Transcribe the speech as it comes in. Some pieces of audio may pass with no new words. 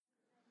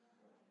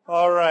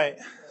All right.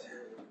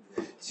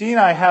 Seeing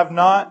I have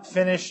not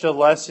finished a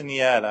lesson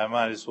yet, I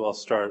might as well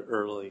start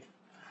early.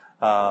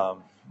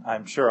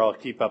 I'm sure I'll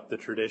keep up the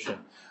tradition.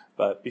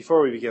 But before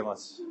we begin,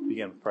 let's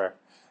begin with prayer.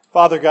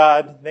 Father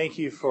God, thank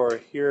you for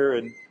here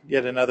and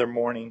yet another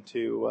morning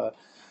to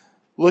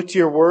look to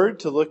your word,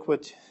 to look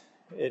what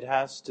it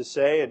has to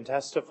say and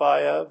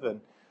testify of,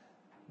 and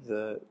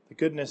the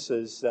goodness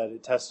is that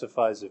it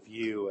testifies of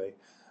you,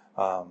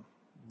 a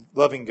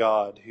loving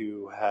God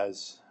who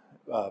has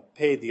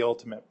paid the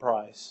ultimate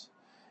price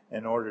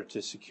in order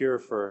to secure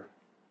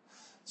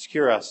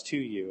us to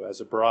you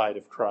as a bride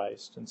of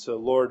Christ. And so,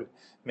 Lord,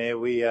 may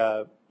we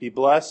be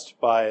blessed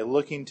by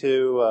looking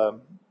to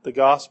the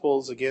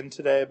Gospels again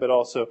today, but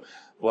also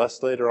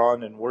blessed later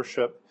on in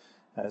worship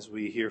as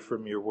we hear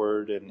from your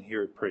word and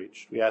hear it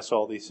preached. We ask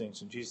all these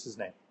things in Jesus'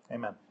 name.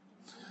 Amen.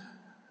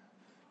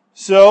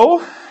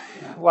 So,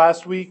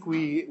 last week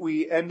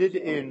we ended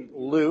in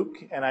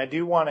Luke, and I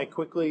do want to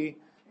quickly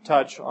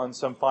touch on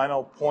some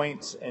final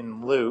points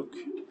in Luke.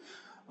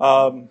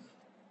 And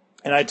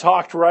I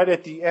talked right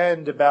at the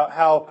end about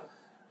how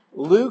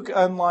Luke,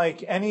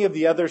 unlike any of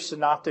the other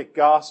synoptic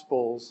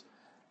gospels,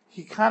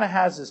 he kind of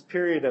has this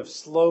period of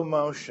slow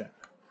motion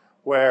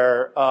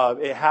where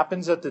it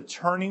happens at the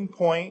turning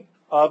point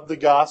of the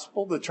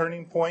gospel. The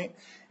turning point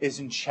is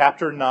in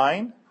chapter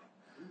 9.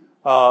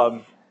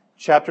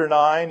 Chapter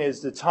 9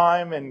 is the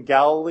time in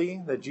Galilee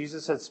that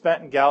Jesus had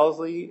spent in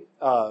Galilee.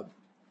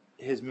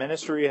 His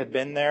ministry had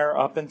been there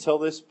up until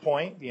this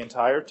point, the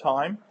entire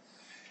time.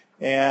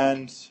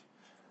 And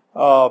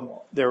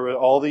there were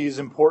all these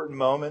important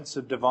moments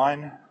of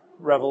divine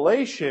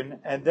revelation.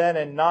 And then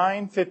in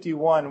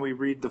 9:51, we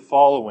read the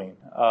following.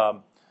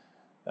 And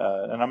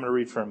I'm going to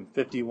read from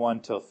 51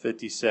 till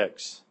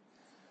 56.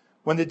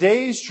 When the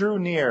days drew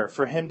near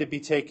for him to be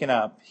taken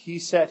up, he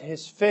set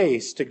his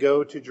face to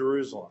go to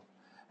Jerusalem.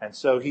 And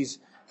so he's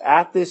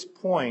at this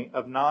point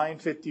of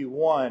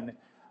 9:51.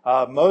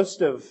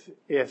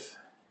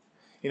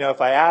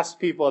 If I asked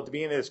people at the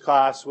beginning of this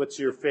class, what's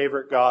your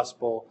favorite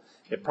gospel?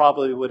 It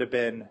probably would have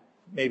been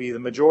maybe the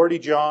majority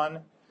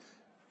John.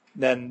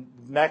 Then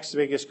the next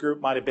biggest group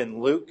might have been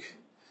Luke.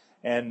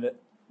 And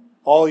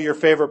all your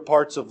favorite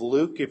parts of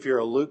Luke, if you're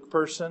a Luke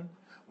person,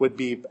 would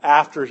be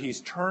after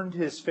he's turned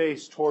his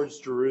face towards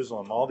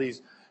Jerusalem. All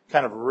these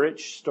kind of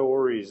rich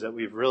stories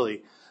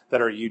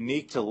that are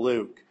unique to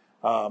Luke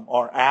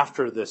are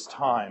after this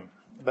time.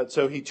 But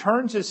so he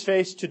turns his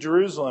face to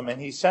Jerusalem,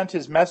 and he sent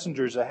his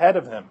messengers ahead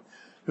of him,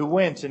 who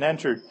went and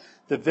entered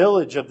the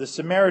village of the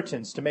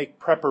Samaritans to make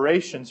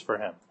preparations for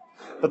him.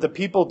 But the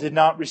people did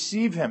not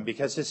receive him,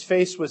 because his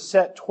face was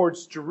set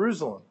towards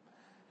Jerusalem.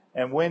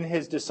 And when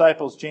his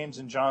disciples James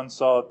and John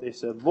saw it, they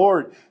said,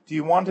 "Lord, do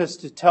you want us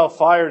to tell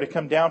fire to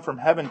come down from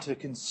heaven to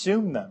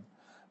consume them?"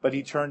 But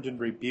he turned and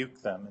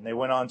rebuked them, and they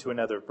went on to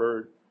another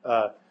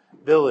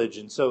village.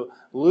 And so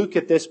Luke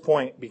at this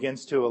point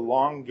begins to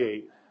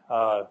elongate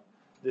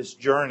this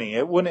journey.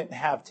 It wouldn't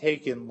have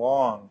taken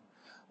long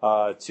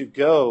to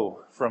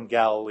go from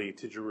Galilee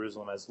to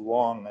Jerusalem as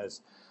long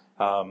as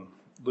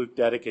Luke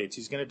dedicates.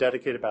 He's going to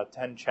dedicate about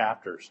 10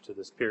 chapters to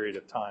this period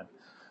of time.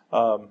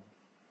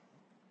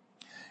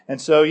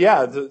 And so,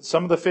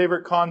 some of the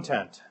favorite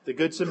content, the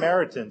Good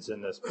Samaritans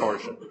in this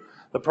portion,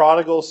 the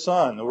prodigal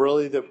son,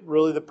 really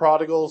the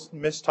prodigal's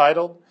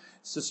mistitled.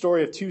 It's the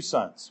story of two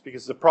sons,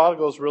 because the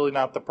prodigal is really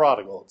not the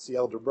prodigal. It's the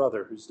elder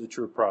brother who's the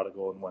true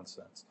prodigal in one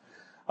sense.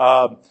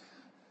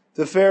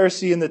 The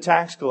Pharisee and the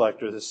tax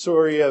collector, the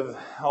story of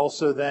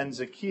also then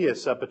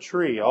Zacchaeus up a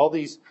tree, all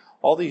these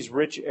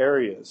rich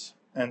areas.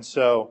 And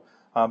so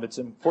it's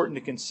important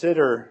to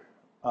consider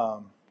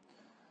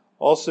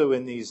also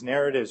in these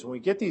narratives, when we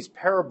get these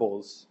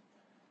parables,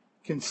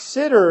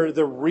 consider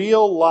the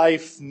real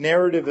life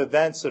narrative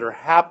events that are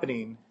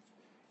happening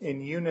in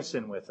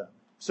unison with them.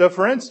 So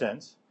for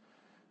instance,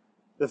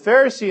 the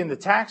Pharisee and the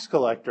tax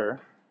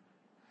collector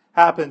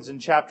happens in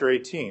chapter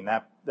 18.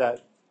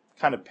 That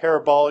kind of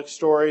parabolic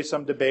story,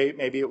 some debate,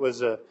 maybe it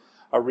was a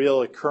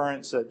real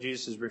occurrence that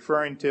Jesus is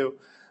referring to,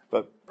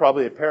 but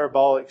probably a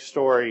parabolic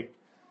story.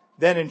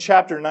 Then in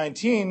chapter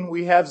 19,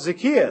 we have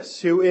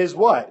Zacchaeus, who is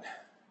what?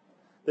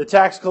 The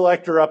tax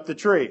collector up the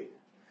tree.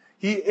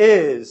 He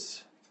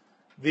is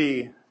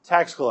the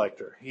tax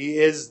collector. He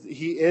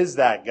is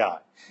that guy.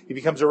 He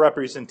becomes a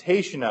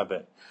representation of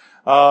it.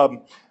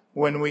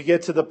 When we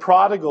get to the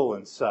prodigal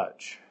and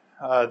such,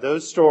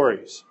 those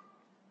stories,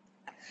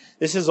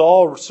 this is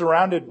all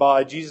surrounded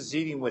by Jesus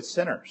eating with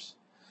sinners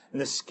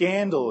and the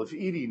scandal of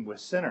eating with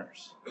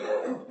sinners.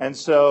 And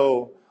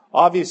so,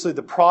 obviously,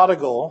 the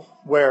prodigal,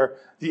 where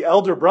the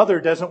elder brother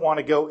doesn't want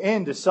to go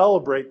in to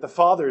celebrate the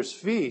father's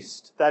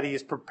feast that he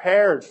has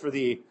prepared for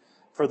the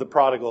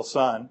prodigal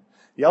son,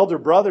 the elder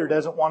brother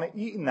doesn't want to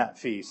eat in that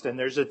feast. And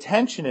there's a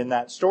tension in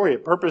that story.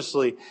 It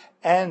purposely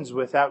ends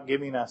without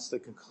giving us the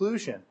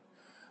conclusion.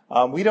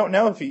 We don't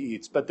know if he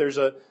eats, but there's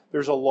a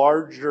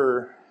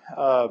larger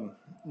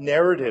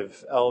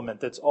narrative element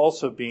that's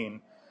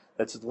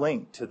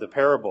linked to the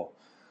parable.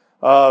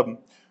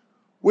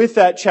 With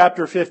that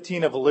chapter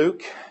 15 of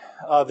Luke,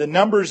 the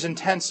numbers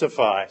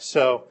intensify.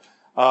 So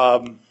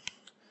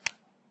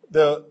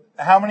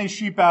how many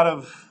sheep out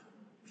of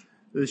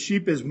the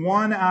sheep is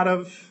 1 out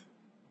of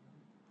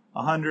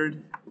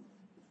 100.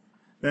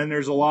 Then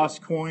there's a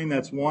lost coin,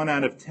 that's 1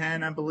 out of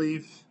 10, I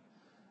believe.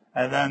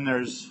 And then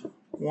there's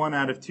 1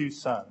 out of 2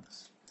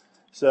 sons.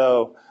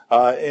 So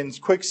in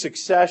quick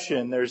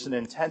succession, there's an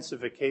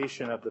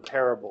intensification of the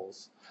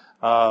parables.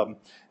 And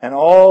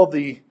all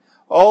the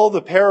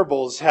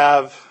parables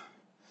have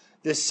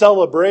this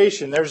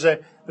celebration. There's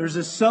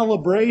a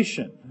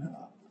celebration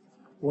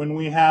when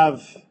we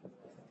have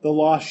the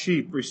lost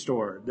sheep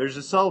restored. There's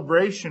a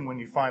celebration when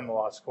you find the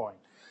lost coin.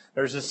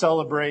 There's a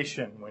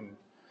celebration when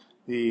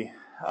the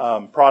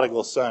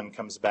prodigal son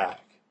comes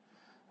back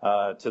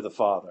to the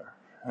father.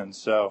 And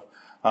so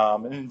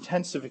an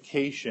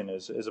intensification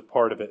is a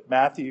part of it.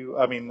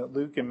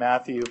 Luke and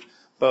Matthew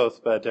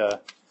both,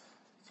 but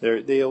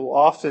they'll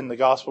often, the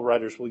gospel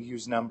writers will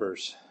use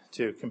numbers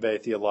to convey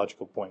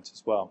theological points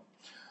as well.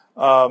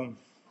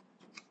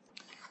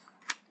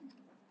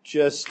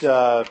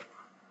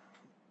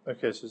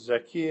 Okay, so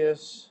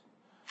Zacchaeus.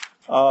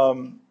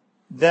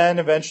 Then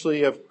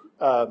eventually,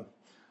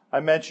 I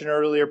mentioned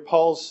earlier,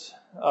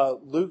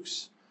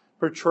 Luke's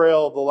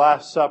portrayal of the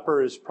Last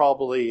Supper is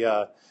probably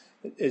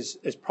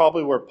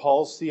where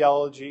Paul's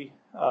theology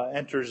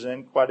enters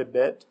in quite a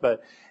bit,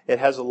 but it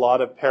has a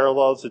lot of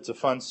parallels. It's a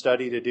fun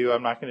study to do.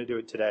 I'm not going to do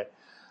it today.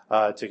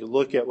 To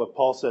look at what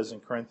Paul says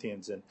in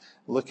Corinthians and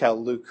look how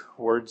Luke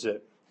words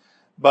it.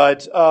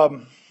 But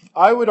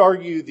I would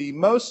argue the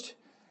most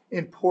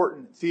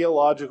important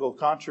theological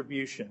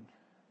contribution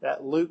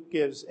that Luke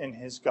gives in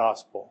his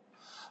gospel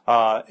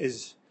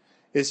is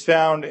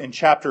found in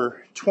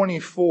chapter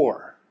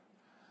 24.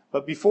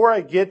 But before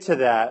I get to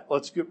that,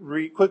 let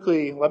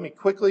me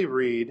quickly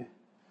read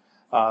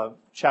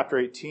chapter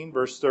 18,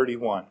 verse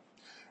 31.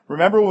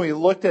 Remember when we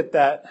looked at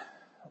that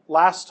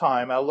last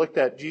time, I looked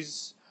at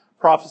Jesus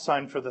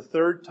prophesying for the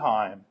third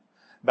time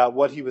about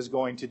what he was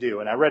going to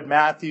do. And I read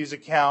Matthew's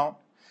account.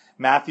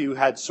 Matthew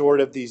had sort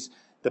of the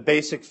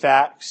basic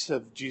facts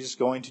of Jesus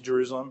going to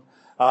Jerusalem.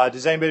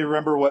 Does anybody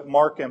remember what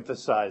Mark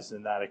emphasized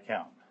in that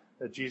account?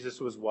 That Jesus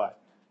was what?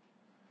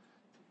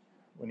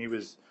 When he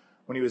was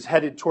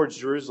headed towards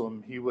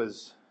Jerusalem,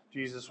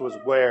 Jesus was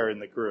where in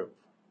the group?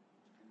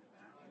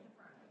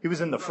 He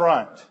was in the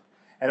front.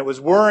 And it was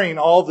worrying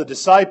all the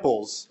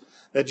disciples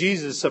that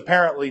Jesus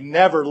apparently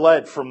never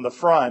led from the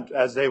front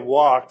as they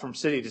walked from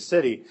city to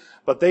city.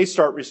 But they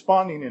start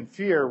responding in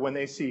fear when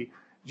they see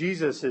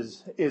Jesus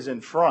is in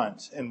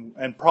front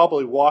and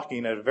probably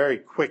walking at a very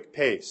quick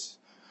pace.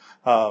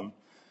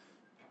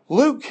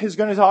 Luke is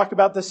going to talk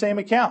about the same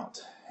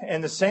account.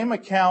 And the same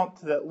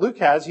account that Luke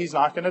has, he's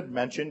not going to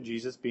mention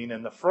Jesus being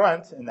in the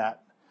front in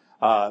that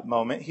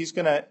moment. He's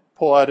going to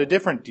pull out a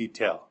different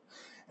detail.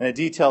 And a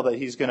detail that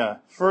he's going to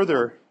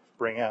further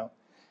bring out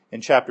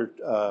in chapter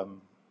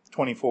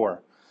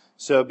 24.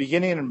 So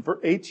beginning in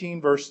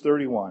 18, verse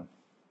 31.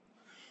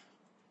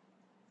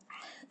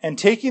 And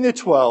taking the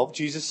 12,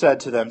 Jesus said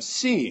to them,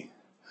 "See,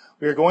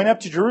 we are going up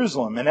to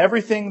Jerusalem, and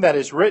everything that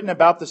is written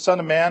about the Son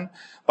of Man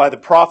by the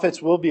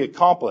prophets will be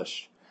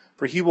accomplished.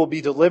 For he will be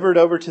delivered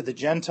over to the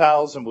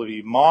Gentiles and will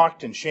be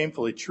mocked and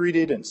shamefully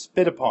treated and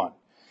spit upon.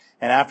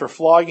 And after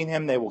flogging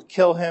him, they will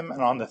kill him,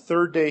 and on the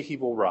third day he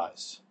will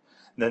rise."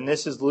 And then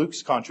this is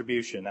Luke's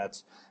contribution.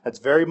 That's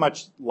very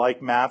much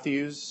like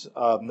Matthew's,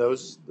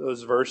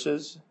 those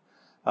verses.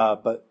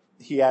 But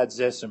he adds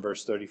this in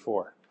verse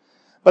 34.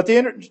 But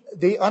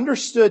they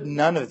understood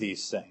none of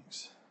these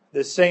things.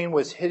 This saying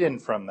was hidden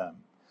from them.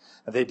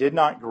 They did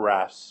not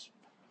grasp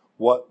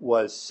what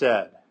was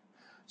said.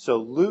 So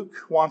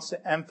Luke wants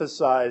to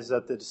emphasize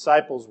that the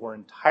disciples were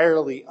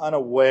entirely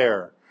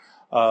unaware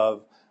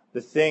of the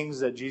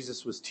things that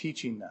Jesus was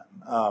teaching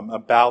them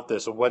about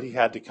this, of what he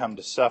had to come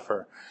to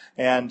suffer.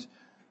 And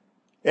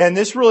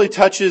this really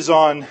touches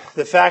on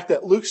the fact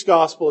that Luke's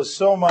gospel is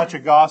so much a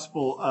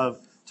gospel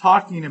of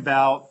talking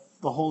about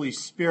the Holy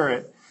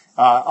Spirit.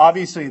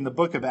 Obviously, in the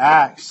book of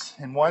Acts,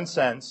 in one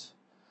sense,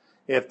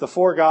 if the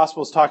four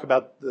Gospels talk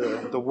about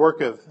the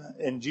work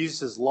in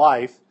Jesus'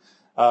 life,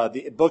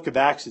 the book of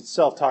Acts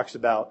itself talks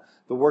about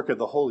the work of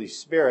the Holy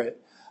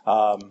Spirit,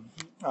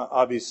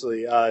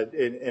 obviously,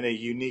 in a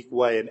unique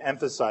way and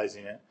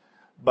emphasizing it.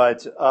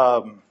 But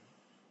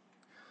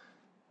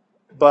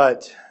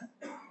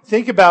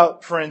think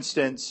about, for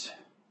instance,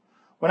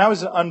 when I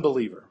was an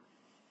unbeliever,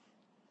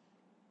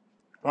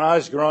 when I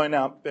was growing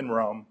up in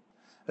Rome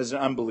as an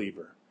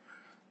unbeliever,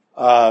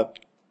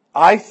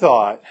 I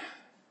thought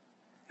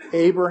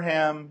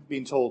Abraham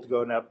being told to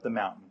go up the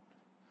mountain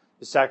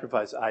to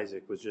sacrifice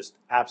Isaac was just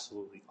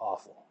absolutely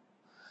awful.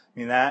 I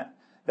mean,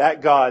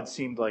 that God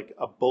seemed like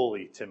a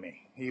bully to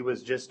me. He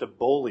was just a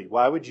bully.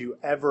 Why would you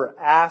ever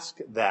ask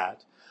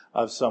that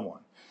of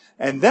someone?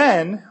 And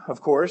then, of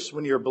course,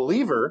 when you're a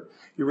believer,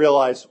 you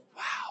realize,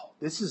 wow,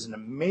 this is an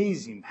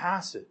amazing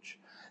passage.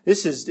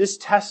 This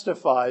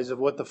testifies of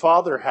what the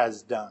Father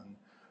has done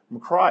from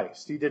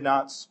Christ. He did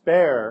not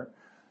spare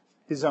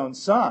his own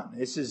son.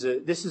 This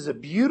is a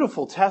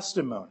beautiful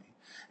testimony.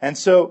 And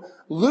so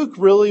Luke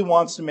really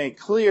wants to make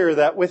clear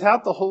that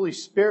without the Holy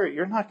Spirit,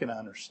 you're not going to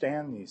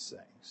understand these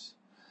things.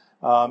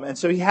 And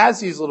so he has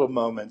these little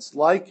moments,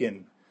 like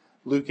in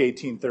Luke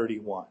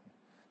 18:31,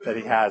 that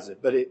he has it.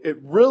 But it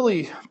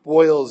really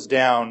boils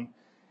down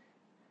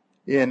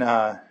in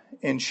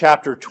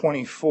chapter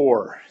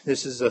 24.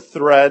 This is a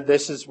thread.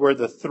 This is where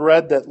the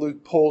thread that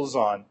Luke pulls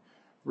on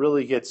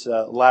really gets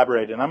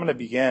elaborated. And I'm going to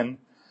begin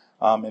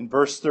in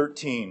verse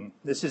 13.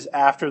 This is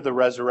after the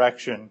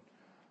resurrection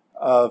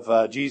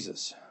of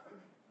Jesus.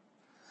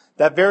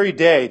 That very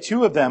day,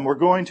 two of them were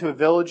going to a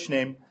village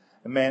named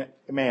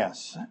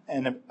Emmaus,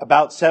 and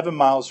about 7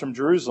 miles from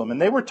Jerusalem.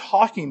 And they were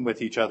talking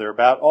with each other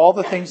about all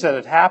the things that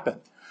had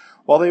happened.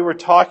 While they were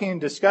talking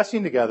and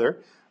discussing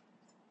together,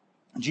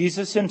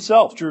 Jesus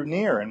himself drew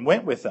near and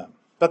went with them.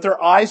 But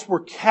their eyes were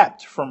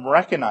kept from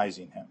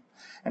recognizing him.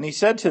 And he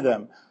said to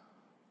them,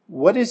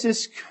 "What is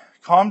this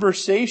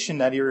conversation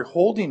that you're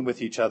holding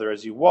with each other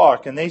as you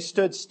walk?" And they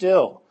stood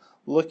still,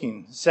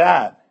 looking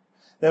sad.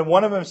 Then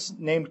one of them,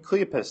 named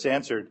Cleopas,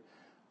 answered,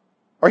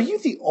 "Are you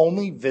the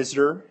only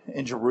visitor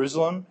in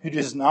Jerusalem who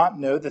does not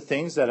know the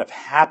things that have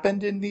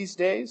happened in these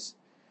days?"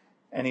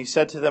 And he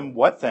said to them,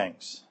 "What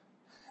things?"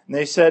 And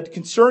they said,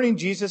 "Concerning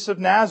Jesus of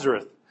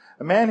Nazareth,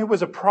 a man who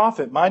was a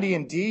prophet, mighty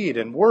in deed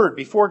and word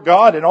before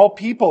God and all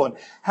people, and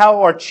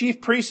how our chief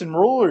priests and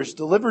rulers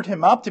delivered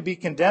him up to be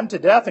condemned to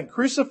death and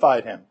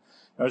crucified him."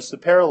 Notice the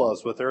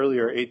parallels with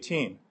earlier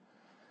 18.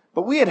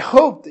 "But we had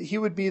hoped that he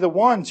would be the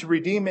one to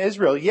redeem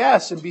Israel.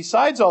 Yes, and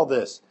besides all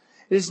this,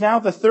 it is now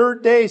the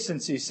third day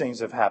since these things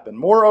have happened.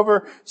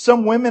 Moreover,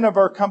 some women of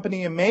our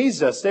company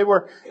amazed us. They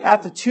were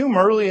at the tomb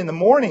early in the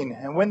morning,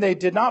 and when they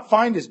did not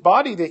find his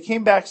body, they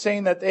came back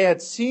saying that they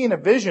had seen a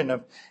vision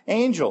of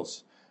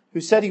angels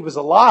who said he was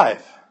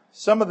alive.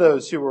 Some of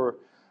those who were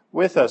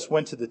with us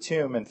went to the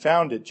tomb and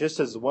found it just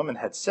as the woman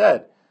had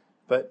said,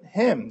 but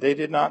him they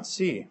did not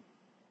see."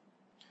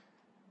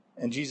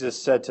 And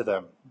Jesus said to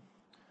them,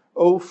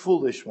 "O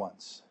foolish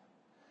ones,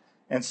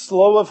 and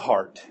slow of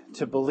heart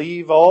to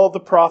believe all the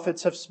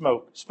prophets have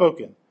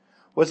spoken,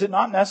 was it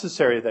not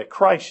necessary that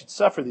Christ should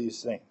suffer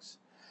these things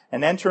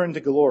and enter into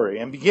glory?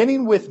 And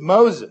beginning with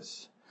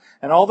Moses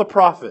and all the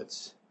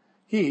prophets,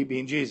 he,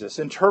 being Jesus,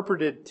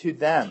 interpreted to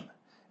them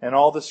and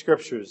all the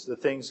scriptures the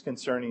things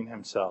concerning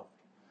himself."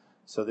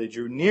 So they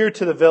drew near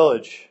to the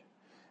village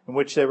in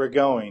which they were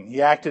going.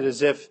 He acted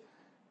as if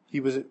he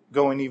was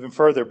going even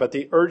further, but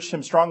they urged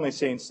him strongly,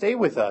 saying, "Stay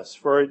with us,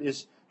 for it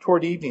is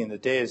toward evening, and the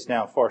day is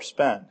now far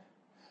spent."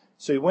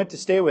 So he went to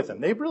stay with them.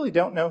 They really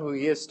don't know who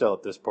he is still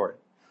at this point.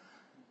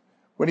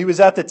 When he was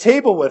at the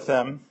table with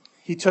them,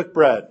 he took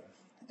bread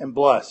and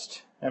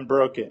blessed and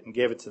broke it and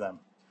gave it to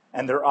them.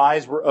 And their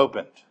eyes were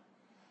opened,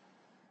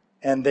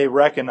 and they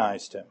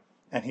recognized him,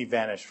 and he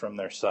vanished from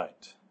their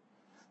sight.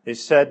 They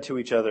said to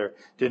each other,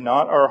 "Did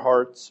not our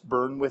hearts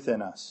burn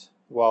within us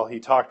while he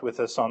talked with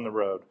us on the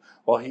road,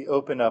 while he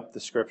opened up the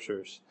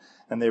scriptures?"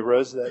 And they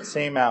rose at that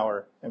same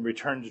hour and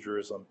returned to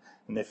Jerusalem.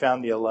 And they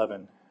found the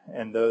 11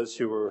 and those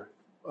who were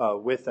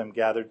with them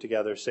gathered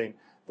together, saying,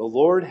 "The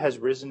Lord has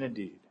risen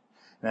indeed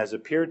and has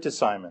appeared to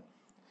Simon."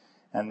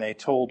 And they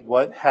told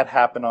what had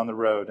happened on the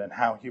road and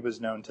how he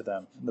was known to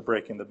them in the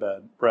breaking of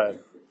the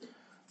bread.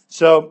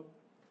 So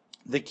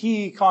the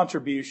key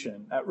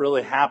contribution that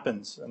really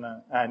happens, and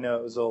I know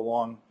it was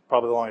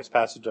probably the longest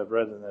passage I've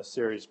read in this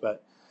series,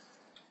 but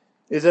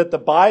is that the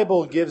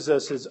Bible gives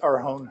us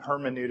our own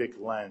hermeneutic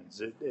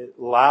lens. It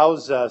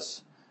allows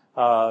us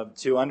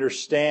to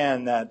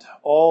understand that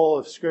all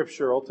of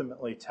Scripture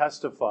ultimately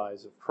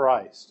testifies of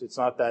Christ. It's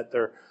not that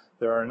there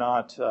are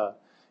not,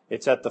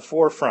 it's at the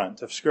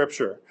forefront of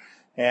Scripture.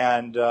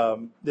 And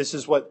this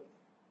is what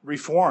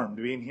Reformed,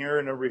 being here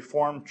in a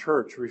Reformed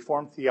church,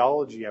 Reformed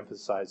theology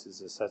emphasizes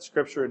this, that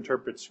Scripture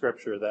interprets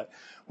Scripture, that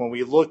when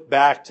we look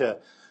back to,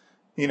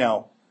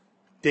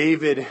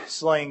 David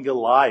slaying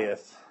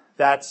Goliath,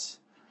 that's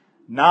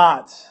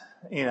not,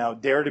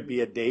 dare to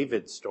be a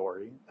David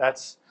story.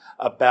 That's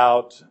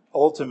about,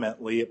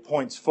 ultimately, it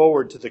points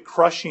forward to the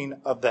crushing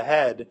of the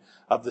head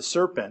of the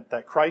serpent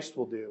that Christ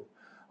will do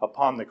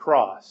upon the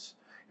cross.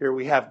 Here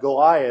we have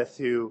Goliath,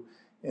 who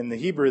in the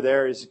Hebrew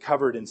there is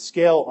covered in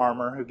scale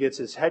armor, who gets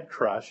his head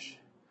crushed,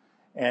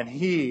 and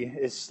he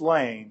is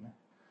slain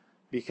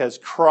because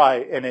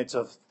Christ, and it's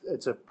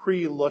a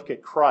pre-look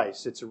at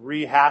Christ. It's a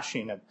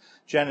rehashing of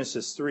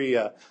Genesis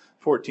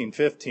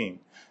 3:14-15,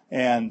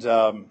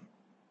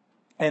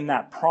 and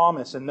that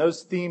promise, and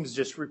those themes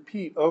just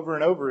repeat over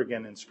and over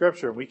again in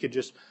Scripture. We could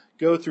just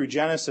go through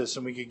Genesis,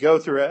 and we could go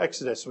through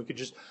Exodus, and we could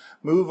just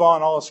move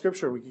on all of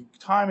Scripture. We could,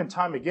 time and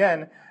time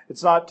again,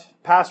 it's not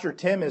Pastor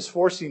Tim is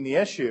forcing the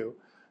issue.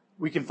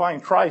 We can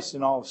find Christ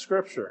in all of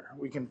Scripture.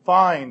 We can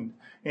find,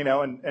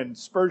 and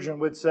Spurgeon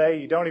would say,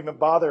 you don't even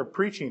bother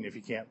preaching if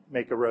you can't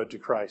make a road to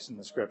Christ in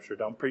the Scripture.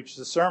 Don't preach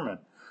the sermon.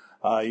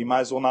 You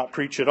might as well not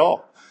preach at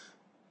all.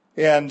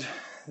 And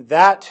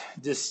that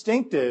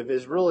distinctive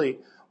is really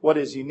what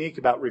is unique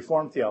about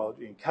Reformed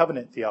theology and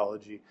covenant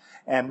theology,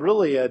 and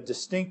really a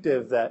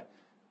distinctive that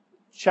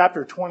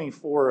chapter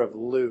 24 of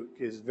Luke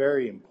is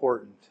very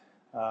important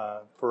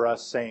for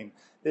us, saying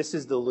this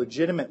is the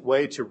legitimate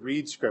way to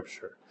read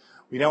Scripture.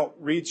 We don't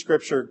read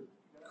Scripture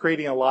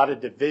creating a lot of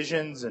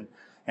divisions and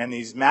and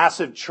these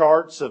massive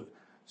charts of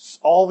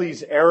all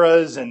these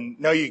eras, and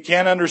no, you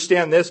can't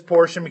understand this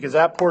portion because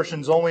that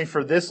portion's only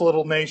for this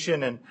little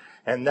nation,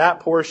 and that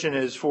portion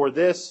is for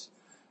this.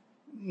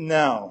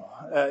 No,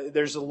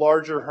 there's a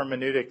larger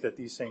hermeneutic that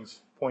these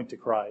things point to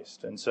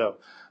Christ, and so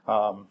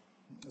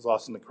it's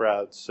lost in the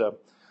crowd. So,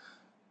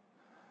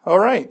 all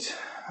right,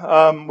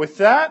 with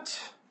that,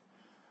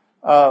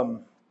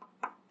 and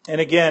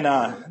again,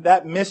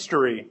 that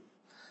mystery,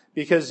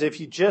 because if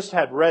you just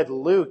had read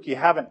Luke, you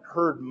haven't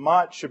heard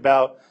much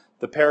about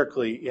the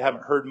Paraclete. You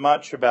haven't heard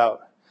much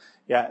about,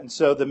 and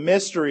so the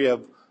mystery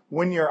of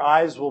when your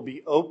eyes will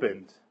be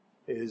opened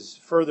is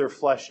further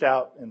fleshed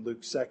out in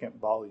Luke's second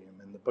volume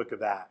in the book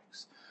of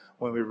Acts,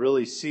 when we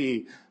really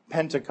see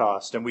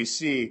Pentecost and we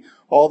see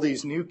all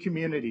these new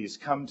communities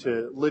come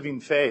to living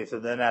faith.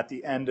 And then at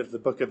the end of the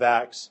book of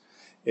Acts,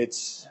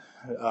 it's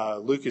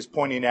Luke is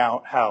pointing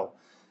out how,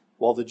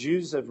 while the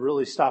Jews have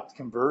really stopped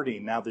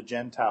converting, now the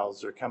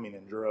Gentiles are coming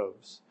in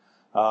droves.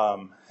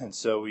 And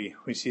so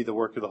we see the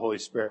work of the Holy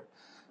Spirit.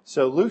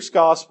 So Luke's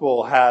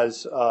gospel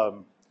has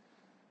a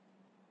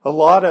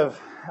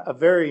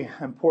very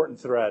important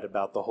thread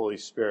about the Holy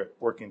Spirit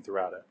working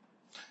throughout it.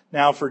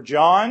 Now for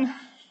John,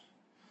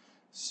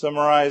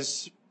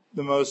 summarize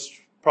the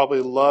most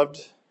probably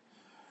loved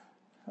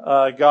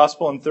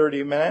gospel in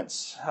 30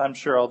 minutes. I'm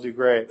sure I'll do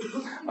great.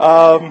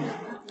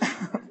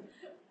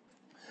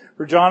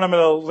 For John, I'm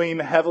going to lean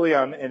heavily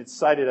on, and it's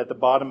cited at the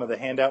bottom of the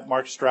handout,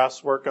 Mark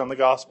Strauss' work on the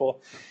gospel.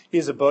 He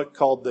has a book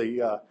called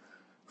The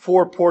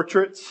Four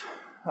Portraits,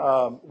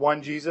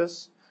 One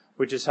Jesus,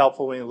 which is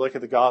helpful when you look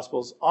at the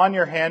gospels. On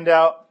your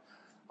handout,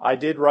 I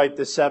did write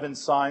the 7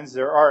 signs.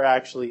 There are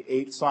actually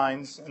 8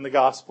 signs in the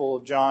Gospel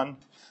of John.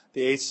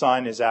 The 8th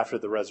sign is after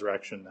the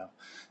resurrection, though.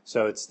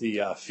 So it's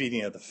the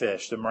feeding of the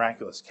fish, the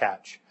miraculous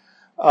catch.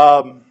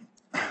 But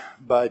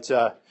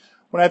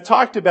when I've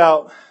talked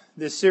about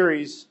this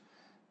series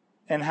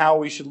and how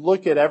we should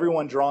look at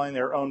everyone drawing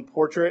their own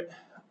portrait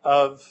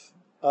of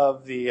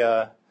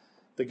the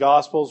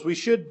Gospels, we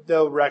should,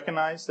 though,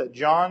 recognize that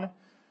John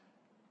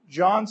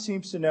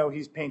seems to know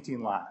he's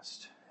painting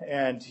last.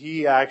 And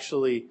he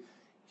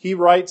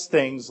writes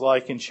things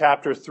like in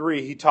chapter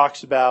 3, he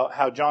talks about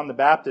how John the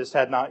Baptist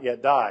had not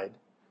yet died.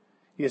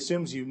 He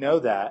assumes you know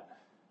that,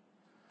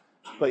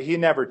 but he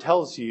never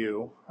tells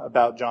you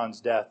about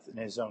John's death in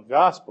his own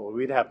gospel.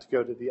 We'd have to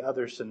go to the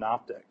other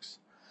synoptics.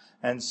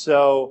 And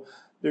so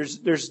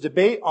there's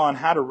debate on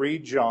how to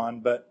read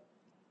John, but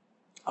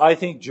I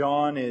think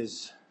John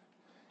is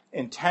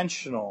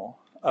intentional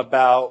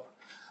about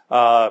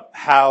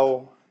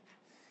how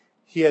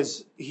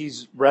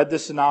he's read the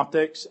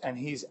synoptics and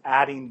he's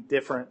adding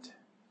different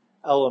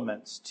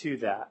elements to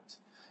that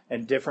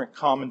and different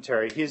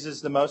commentary. His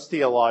is the most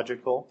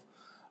theological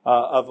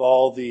of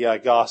all the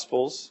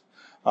Gospels,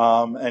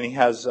 and he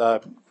has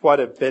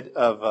quite a bit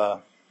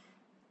of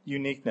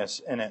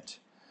uniqueness in it.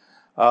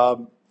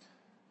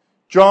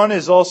 John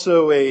is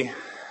also a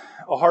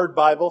hard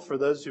Bible for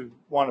those who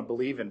want to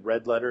believe in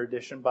red letter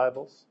edition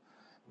Bibles,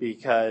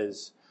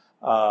 because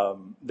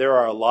there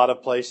are a lot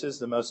of places.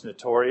 The most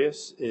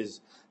notorious is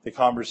the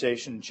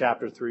conversation in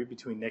chapter 3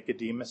 between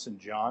Nicodemus and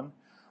John,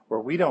 where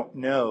we don't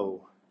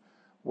know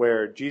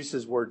where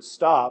Jesus' words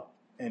stop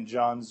and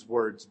John's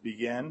words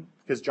begin,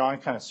 because John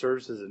kind of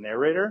serves as a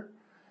narrator.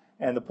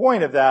 And the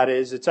point of that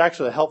is it's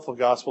actually a helpful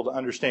gospel to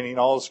understanding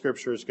all of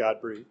Scripture is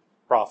God-breathed,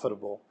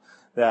 profitable.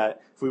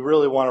 That if we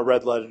really want a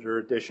red letter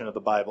edition of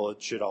the Bible,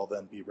 it should all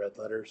then be red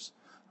letters.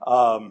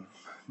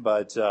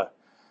 But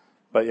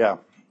yeah.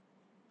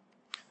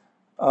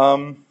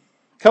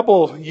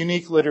 Couple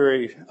unique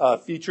literary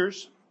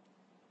features.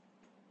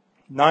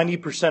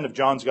 90% of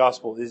John's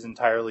gospel is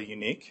entirely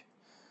unique.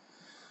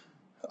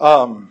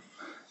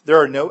 There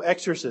are no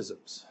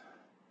exorcisms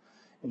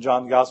in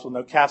John's gospel,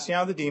 no casting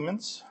out of the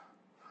demons.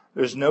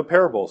 There's no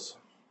parables.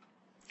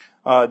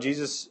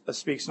 Jesus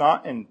speaks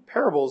not in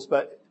parables,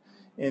 but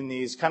in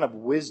these kind of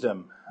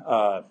wisdom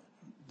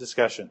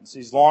discussions,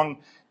 these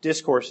long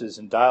discourses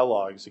and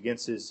dialogues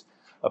against his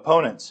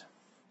opponents.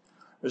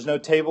 There's no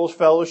table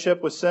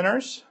fellowship with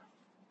sinners.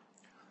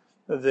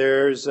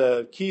 There's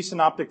a key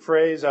synoptic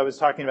phrase. I was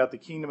talking about the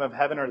kingdom of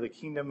heaven or the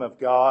kingdom of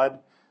God,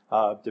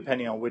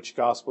 depending on which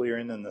gospel you're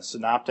in the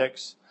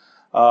synoptics.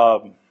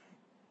 That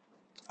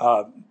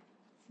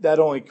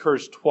only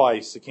occurs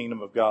twice, the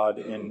kingdom of God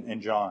in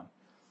John.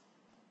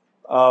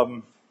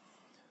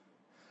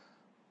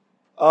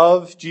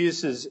 Of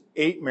Jesus'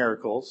 8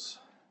 miracles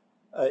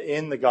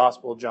in the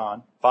Gospel of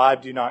John,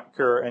 5 do not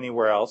occur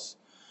anywhere else.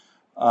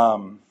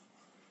 And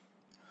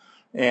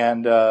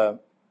then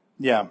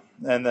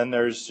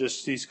there's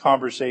just these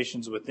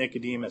conversations with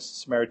Nicodemus, the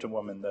Samaritan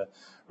woman, the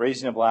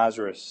raising of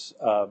Lazarus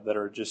that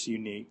are just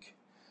unique.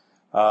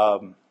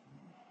 There's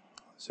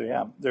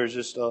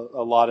just a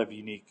lot of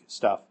unique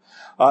stuff.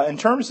 In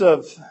terms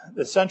of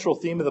the central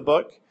theme of the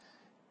book,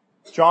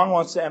 John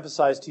wants to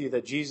emphasize to you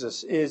that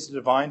Jesus is the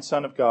divine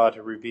Son of God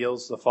who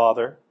reveals the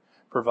Father,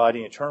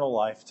 providing eternal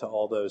life to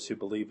all those who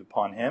believe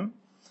upon him.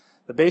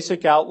 The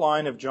basic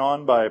outline of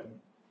John by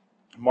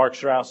Mark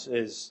Strauss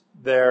is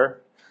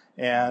there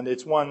And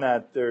it's one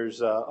that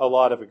there's a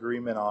lot of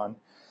agreement on.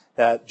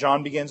 That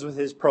John begins with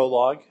his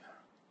prologue.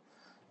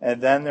 And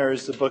then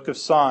there's the book of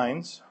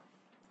signs,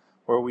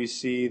 where we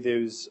see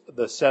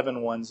the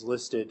 7 ones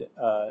listed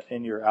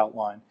in your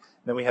outline.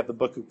 Then we have the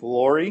book of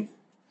glory.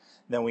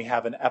 Then we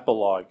have an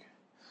epilogue.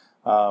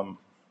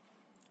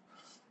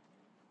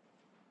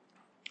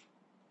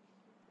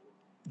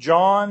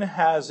 John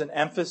has an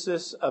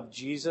emphasis of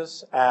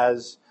Jesus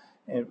as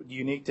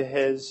unique to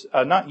his,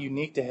 not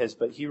unique to his,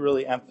 but he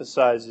really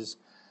emphasizes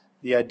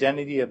the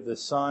identity of the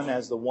Son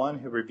as the one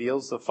who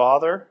reveals the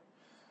Father.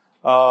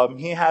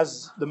 He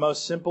has the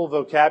most simple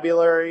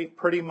vocabulary.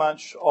 Pretty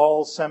much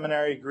all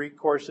seminary Greek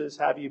courses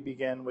have you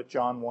begin with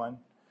John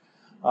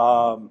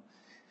 1.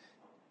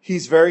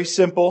 He's very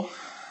simple,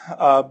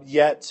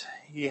 yet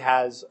he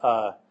has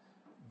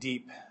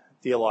deep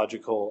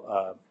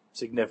theological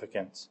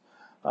significance.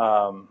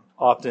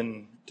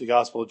 Often the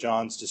Gospel of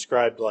John's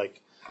described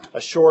like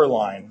a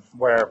shoreline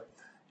where,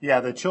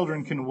 the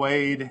children can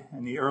wade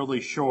in the early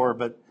shore,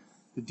 but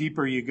the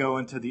deeper you go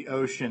into the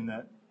ocean,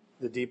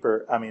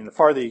 the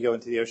farther you go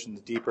into the ocean,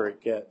 the deeper it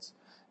gets,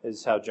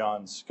 is how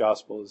John's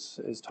Gospel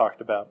is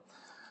talked about.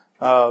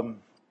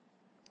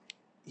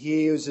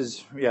 He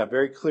uses,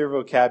 very clear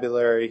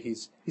vocabulary.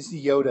 He's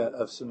the Yoda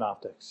of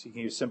synoptics. He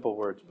can use simple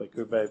words, but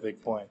convey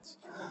big points.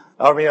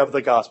 Of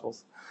the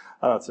Gospels,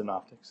 not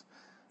synoptics.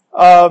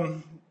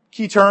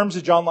 Key terms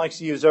that John likes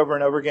to use over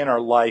and over again are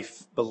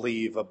life,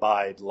 believe,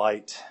 abide,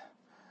 light.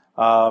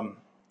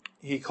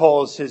 He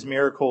calls his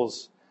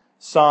miracles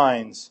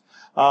signs.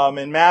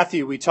 In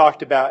Matthew, we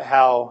talked about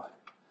how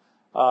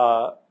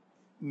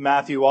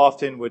Matthew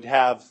often would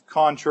have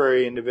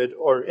contrary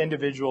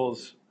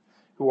individuals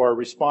who are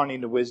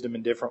responding to wisdom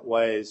in different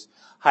ways,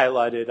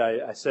 highlighted,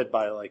 I said,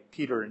 by like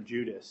Peter and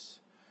Judas,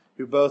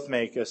 who both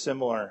make a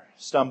similar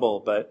stumble,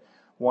 but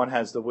one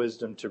has the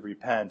wisdom to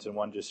repent and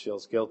one just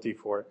feels guilty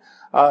for it.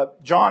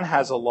 John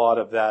has a lot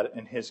of that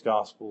in his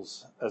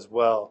Gospels as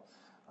well.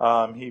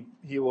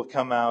 He will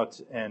come out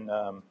and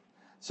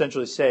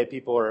essentially say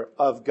people are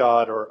of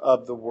God or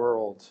of the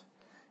world.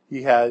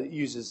 He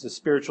uses the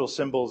spiritual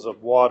symbols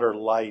of water,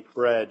 light,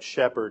 bread,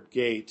 shepherd,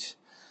 gate.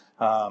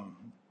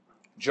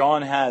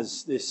 John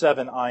has the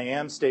 7 I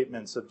am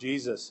statements of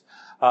Jesus.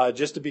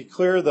 Just to be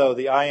clear, though,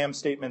 the I am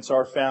statements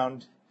are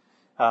found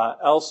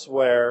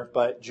elsewhere,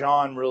 but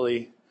John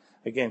really,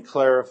 again,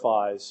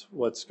 clarifies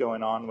what's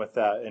going on with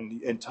that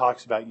and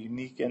talks about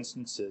unique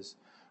instances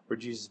where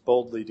Jesus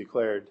boldly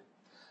declared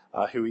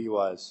who he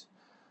was.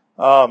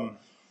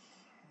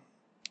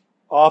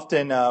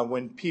 Often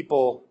when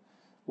people,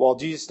 while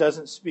Jesus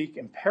doesn't speak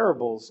in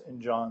parables in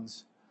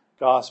John's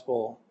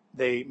Gospel,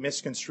 they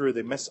misconstrue,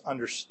 they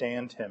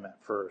misunderstand him at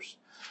first.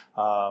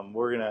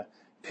 We're going to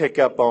pick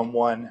up on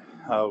one.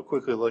 I'll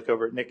quickly look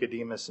over at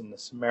Nicodemus and the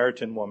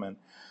Samaritan woman.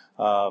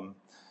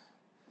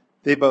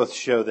 They both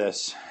show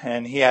this.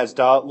 And he has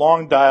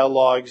long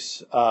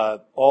dialogues.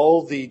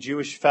 All the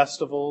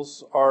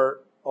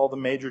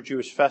major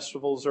Jewish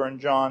festivals are in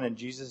John, and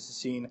Jesus is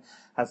seen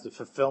as the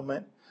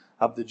fulfillment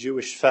of the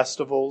Jewish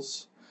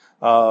festivals.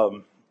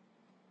 And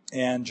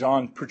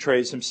John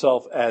portrays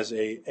himself as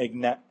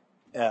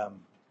an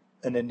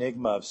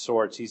enigma of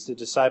sorts. He's the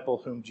disciple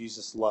whom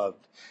Jesus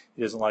loved.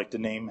 He doesn't like to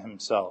name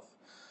himself.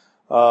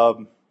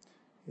 And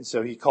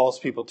so he calls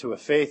people to a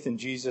faith in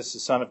Jesus, the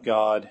Son of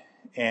God.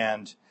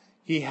 And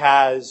he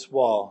has,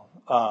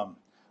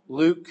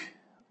 Luke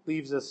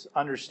leaves us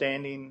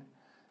understanding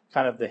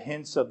kind of the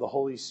hints of the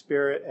Holy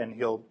Spirit, and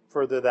he'll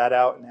further that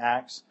out in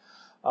Acts.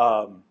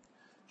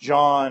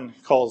 John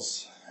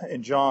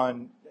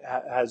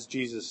has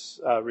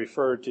Jesus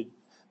referred to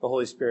the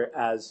Holy Spirit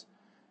as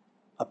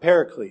a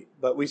paraclete.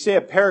 But we say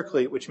a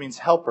paraclete, which means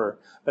helper,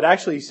 but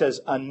actually he says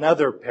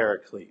another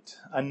paraclete,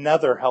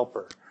 another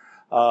helper.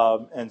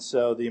 And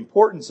so the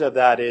importance of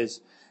that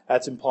is,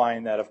 that's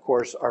implying that, of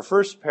course, our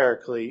first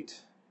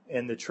paraclete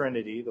in the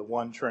Trinity, the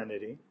one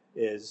Trinity,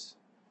 is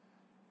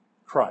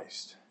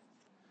Christ.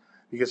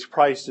 Because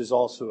Christ is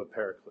also a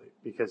paraclete,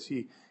 because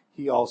he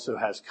also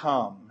has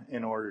come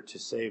in order to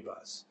save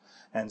us.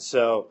 And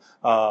so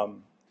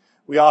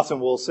we often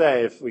will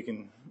say, if we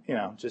can,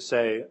 just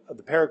say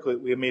the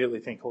paraclete, we immediately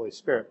think Holy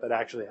Spirit. But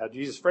actually how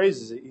Jesus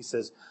phrases it, he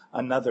says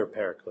another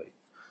paraclete.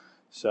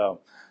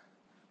 So,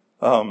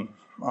 all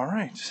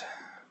right.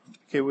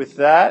 Okay, with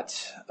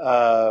that,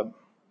 I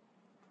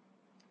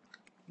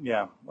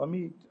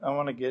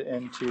want to get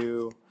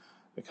into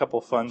a couple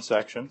fun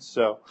sections.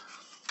 So,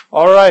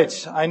 all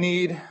right, I'm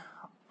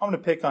going to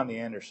pick on the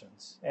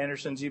Andersons.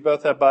 Andersons, you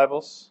both have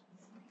Bibles?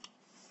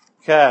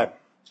 Okay.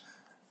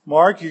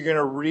 Mark, you're going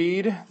to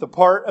read the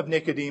part of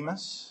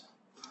Nicodemus,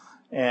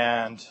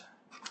 and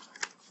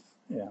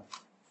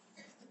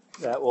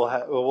that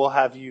we'll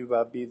have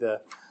you be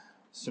the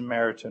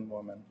Samaritan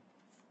woman.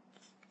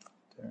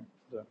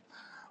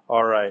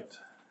 All right.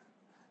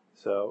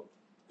 So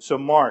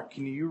Mark,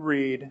 can you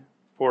read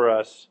for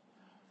us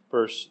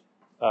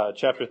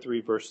chapter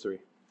 3, verse 3?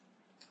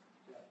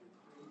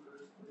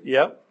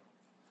 Yep.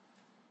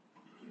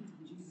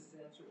 Jesus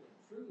answered,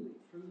 "Truly,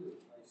 truly,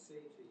 I say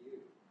to you,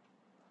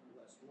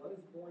 unless one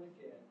is born born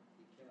again,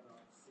 he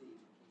cannot see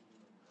the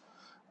kingdom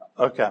of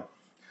God. Okay.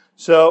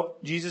 So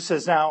Jesus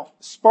has now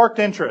sparked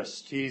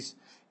interest.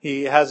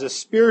 He has a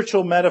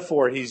spiritual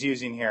metaphor he's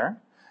using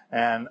here,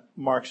 and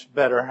Mark's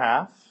better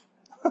half.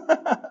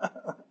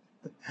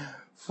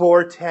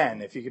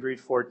 4:10, if you could read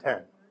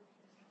 4:10.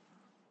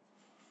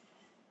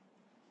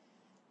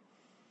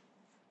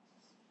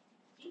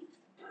 Jesus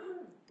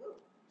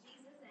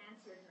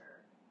answered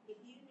her, "If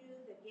you knew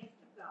the gift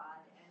of God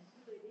and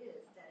who it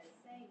is that is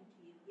saying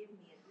to you, 'Give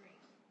me a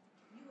drink,'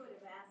 you would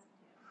have asked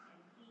him,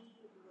 and he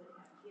would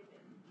have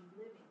given you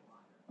living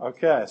water."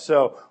 Okay,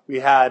 so we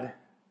had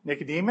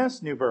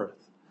Nicodemus, new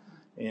birth.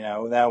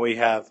 Now we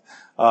have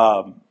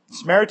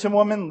Samaritan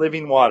woman,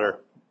 living water.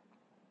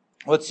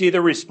 Let's see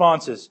the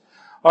responses.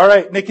 All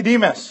right,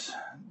 Nicodemus,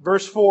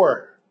 verse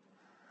 4.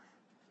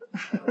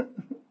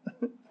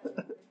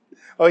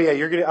 Oh yeah,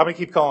 I'm gonna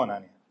keep calling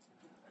on you.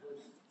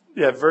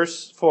 Yeah,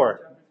 verse 4.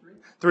 Chapter 3.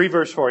 3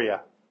 verse 4,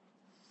 yeah.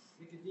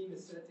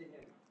 Nicodemus said to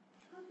him,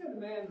 "How can a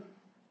man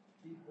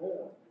be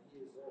born when he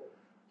is old?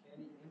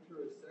 Can he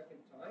enter a second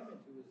time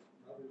into his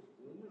mother's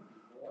womb and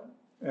be born?"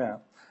 Yeah.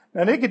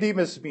 Now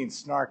Nicodemus is being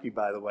snarky,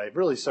 by the way,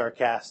 really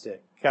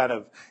sarcastic. Kind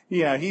of,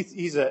 he's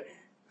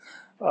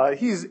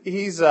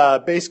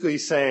basically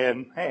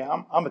saying, "Hey,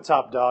 I'm a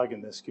top dog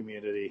in this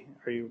community.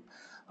 Are you?"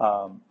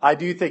 I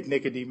do think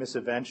Nicodemus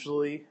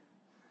eventually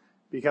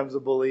becomes a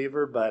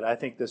believer, but I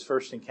think this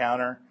first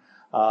encounter,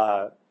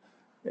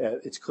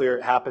 it's clear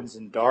it happens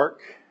in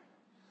dark.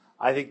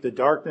 I think the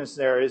darkness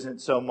there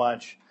isn't so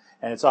much,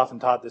 and it's often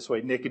taught this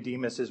way,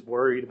 Nicodemus is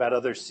worried about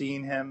others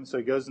seeing him, so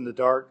he goes in the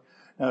dark.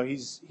 No,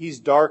 he's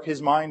dark.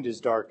 His mind is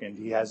darkened.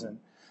 He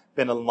hasn't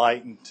been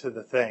enlightened to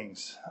the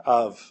things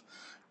of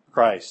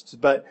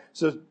Christ. But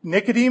so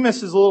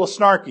Nicodemus is a little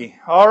snarky.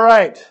 All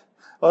right,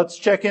 let's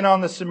check in on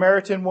the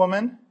Samaritan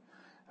woman.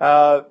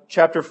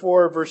 Chapter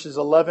 4, verses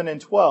 11 and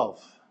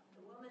 12.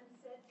 The woman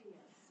said to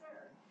him,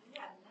 "Sir,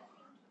 you have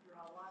nothing to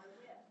draw water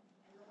with,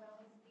 and the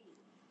well is deep.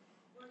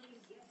 Where do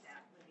you get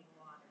that living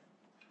water?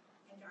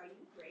 And are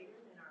you greater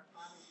than our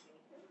father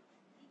Jacob?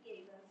 He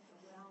gave us the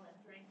well and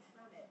drank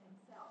from it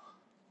himself,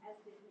 as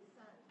did his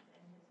sons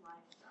and his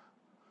livestock."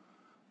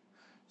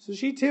 So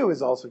she too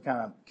is also kind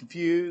of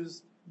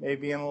confused,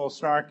 maybe being a little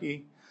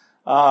snarky.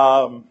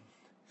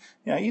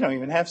 You don't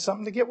even have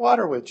something to get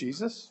water with,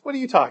 Jesus. What are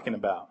you talking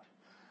about?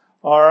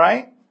 All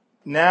right.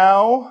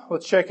 Now,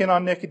 let's check in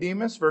on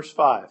Nicodemus, verse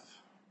 5.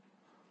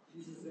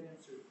 Jesus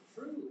answered,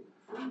 "Truly,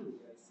 truly,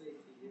 I say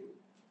to you,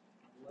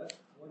 unless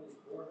one is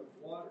born of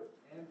water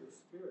and the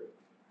Spirit,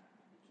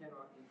 he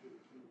cannot enter the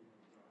kingdom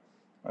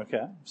of God."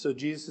 Okay. So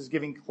Jesus is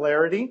giving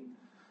clarity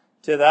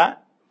to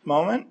that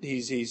moment.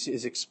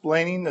 He's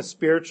explaining the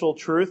spiritual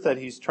truth that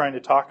he's trying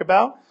to talk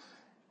about.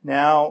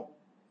 Now,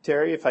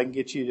 Terry, if I can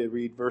get you to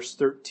read verse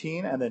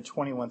 13 and then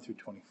 21 through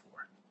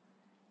 24.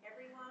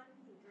 Everyone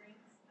who drinks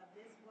of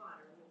this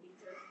water will be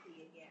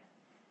thirsty again.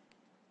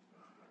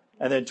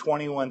 And then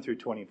 21 through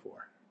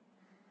 24.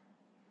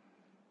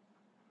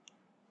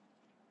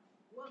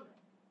 Woman,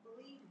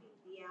 believe me,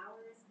 the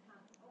hour is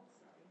coming. Oh,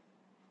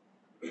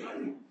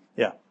 sorry.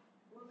 Yeah.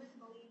 Woman,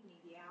 believe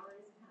me, the hour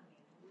is coming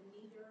when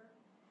neither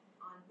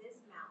on this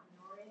mountain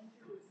nor in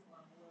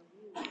Jerusalem will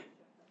you worship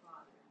the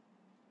Father.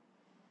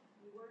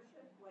 You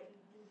worship what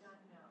you do not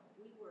know.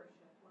 We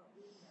worship what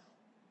we know,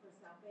 for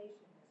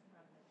salvation is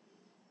from the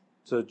Jews.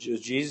 So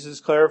Jesus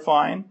is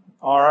clarifying.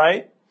 All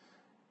right.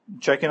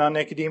 Checking on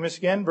Nicodemus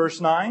again,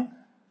 verse 9.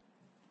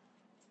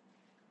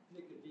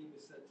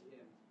 Nicodemus said to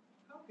him,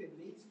 "How can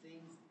these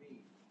things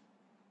be?"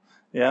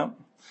 Yeah.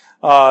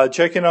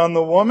 Checking on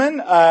the woman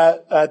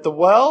at the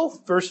well,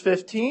 verse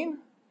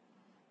 15.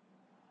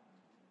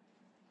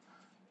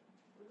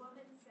 The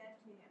woman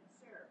said to him,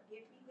 "Sir,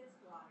 give me this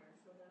water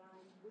so that I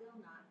will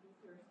not be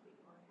thirsty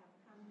or have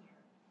come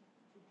here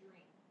to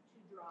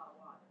draw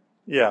water."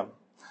 Yeah.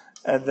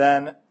 And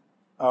then,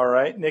 all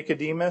right,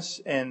 Nicodemus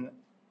in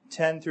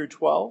 10 through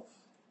 12.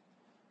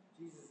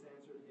 Jesus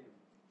answered him,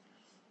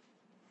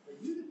 "Are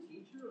you the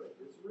teacher of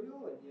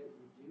Israel, and yet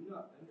you do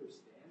not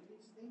understand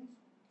these things?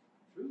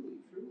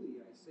 Truly, truly,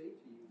 I say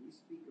to you, we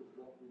speak of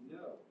what we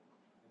know,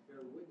 and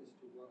bear witness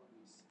to what we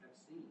have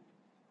seen.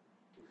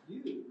 But you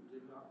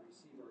did not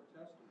receive our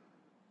testimony.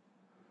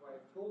 If I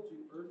have told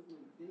you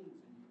earthly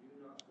things and you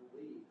do not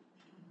believe,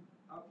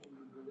 how can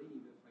you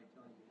believe if I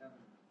tell you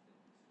heavenly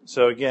things?"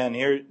 So again,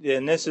 here,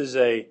 and this is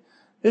a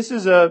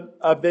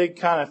big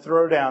kind of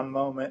throwdown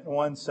moment in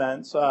one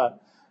sense.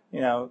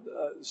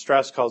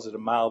 Strauss calls it a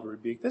mild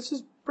rebuke. This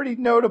is pretty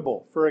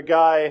notable for a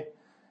guy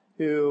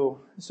who,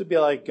 this would be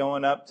like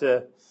going up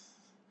to,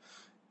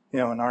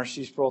 an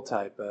R.C. Sproul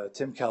type, a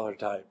Tim Keller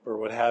type, or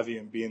what have you,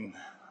 and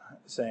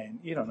saying,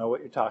 you don't know what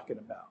you're talking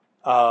about.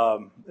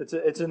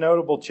 It's a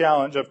notable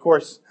challenge. Of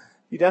course,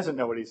 he doesn't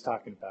know what he's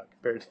talking about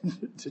compared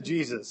to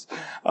Jesus.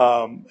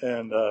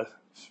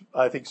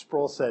 I think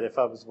Sproul said if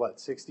I was,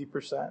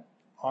 60%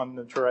 on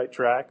the right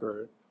track,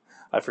 or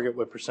I forget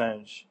what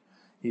percentage,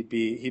 he'd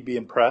be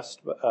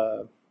impressed.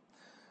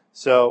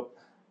 So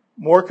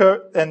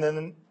and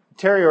then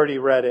Terry already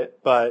read it,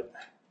 but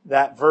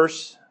that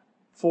verse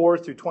 4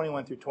 through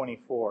 21 through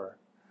 24,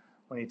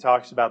 when he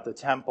talks about the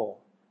temple,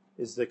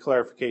 is the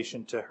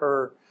clarification to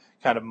her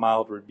kind of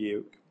mild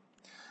rebuke,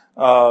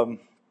 a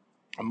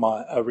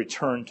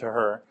return to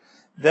her.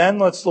 Then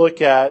let's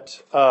look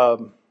at,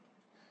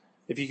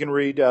 if you can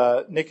read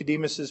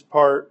Nicodemus's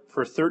part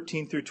for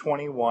 13 through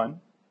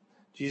 21.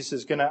 Jesus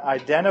is going to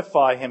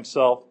identify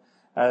himself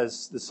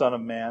as the Son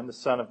of Man, the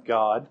Son of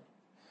God,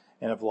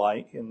 and of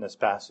light in this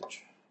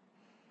passage.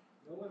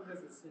 No one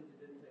has ascended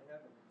into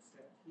heaven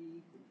except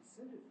he who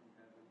descended from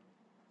heaven,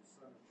 the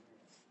Son of Man.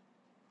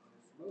 And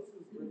as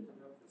Moses lifted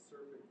up the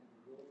serpent in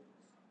the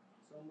wilderness,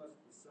 so must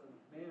the Son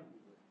of Man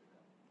be lifted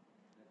up,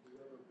 that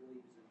whoever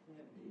believes in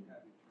him may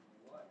have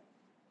eternal life.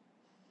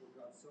 For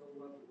God so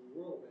loved the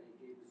world that he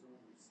gave his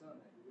only Son,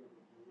 that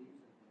whoever believes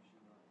in him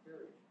shall not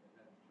perish, but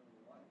have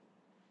eternal life.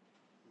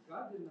 For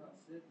God did not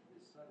send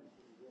his Son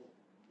into the world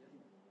to condemn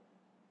the world,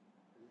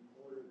 but in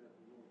order that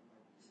the world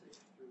might be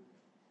saved through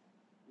him.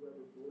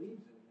 Whoever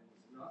believes in him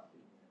is not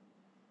condemned,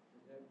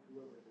 and then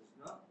whoever does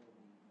not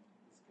believe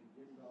is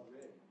condemned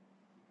already,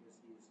 because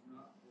he has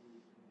not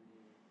believed in the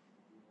name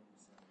of the only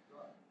Son of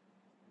God.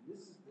 And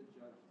this is the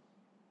judgment.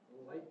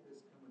 The light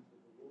has come into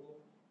the world,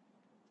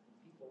 and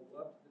people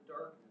loved the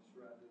darkness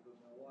rather than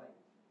the light,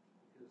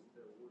 because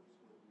their works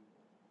were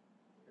evil.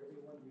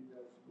 Everyone who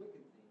does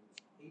wicked things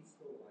hates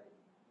the light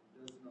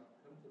and does not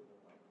come to the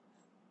light,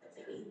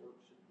 lest his work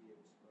should be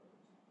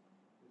exposed.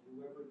 But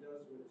whoever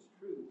does what is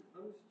true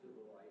comes to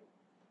the light,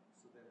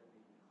 so that it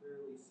may be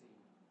clearly seen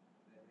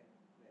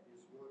that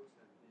his works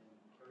have been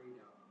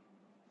carried out in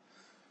him.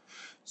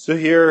 So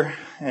here,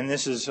 and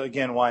this is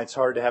again why it's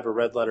hard to have a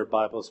red letter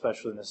Bible,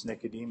 especially in this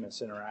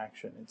Nicodemus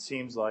interaction. It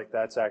seems like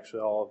that's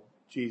actually all of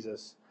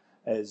Jesus,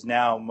 as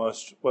now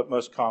what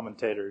most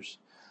commentators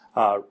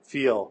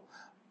feel,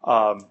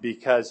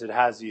 because it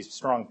has these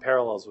strong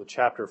parallels with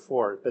chapter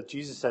 4. But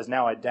Jesus has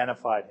now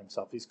identified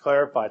himself. He's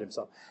clarified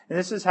himself. And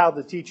this is how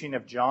the teaching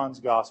of John's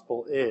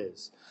gospel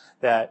is,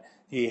 that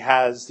he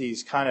has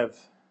these kind of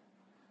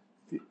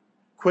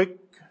quick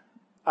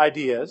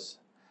ideas,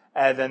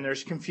 and then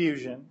there's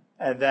confusion,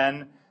 and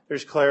then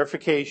there's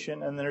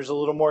clarification, and then there's a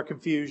little more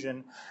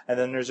confusion, and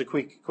then there's a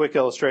quick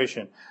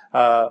illustration.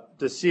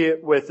 To see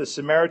it with the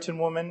Samaritan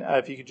woman,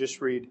 if you could just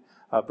read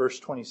verse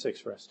 26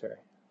 for us, Terry.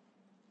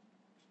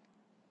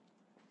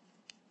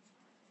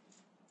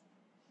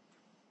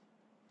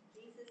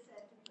 Jesus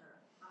said to her,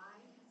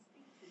 I who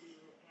speak to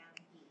you am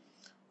he.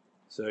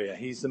 So yeah,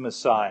 he's the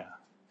Messiah.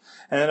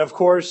 And then of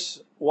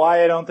course,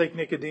 why I don't think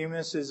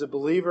Nicodemus is a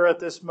believer at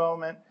this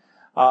moment,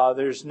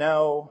 there's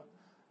no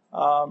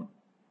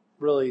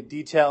really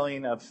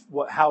detailing of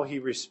how he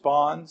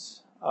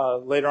responds.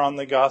 Later on in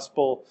the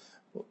gospel,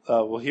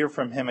 we'll hear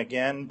from him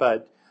again,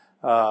 but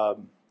not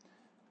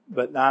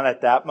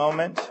at that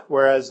moment.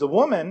 Whereas the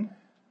woman,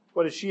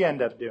 what does she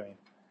end up doing?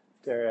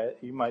 There,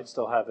 you might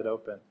still have it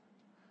open.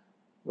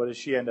 What does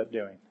she end up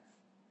doing?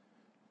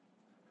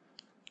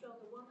 So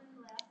the woman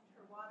left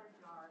her water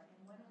jar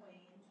and went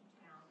away into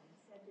town and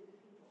said to the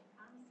people,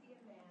 come see a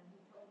man who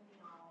told me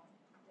all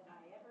that I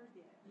ever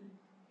did.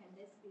 Can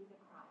this be the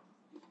Christ?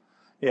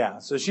 Yeah,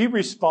 so she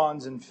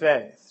responds in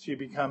faith. She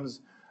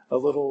becomes a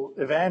little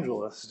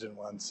evangelist in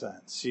one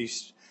sense.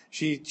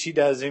 She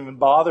doesn't even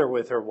bother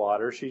with her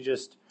water.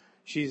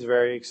 She's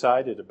very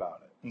excited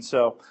about it. And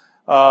so,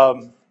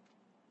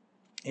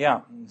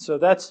 so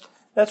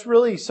that's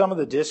really some of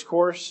the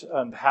discourse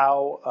on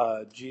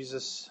how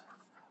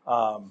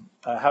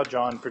how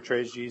John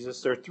portrays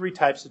Jesus. There are three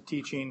types of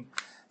teaching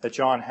that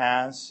John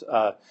has.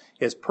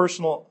 He has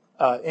personal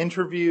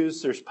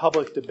interviews, there's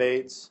public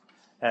debates,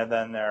 and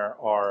then there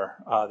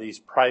are these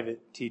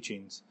private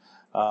teachings.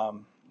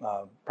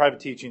 Private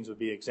teachings would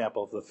be an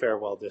example of the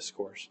farewell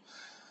discourse.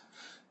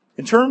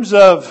 In terms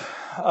of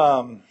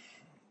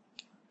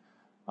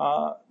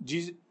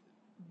Jesus,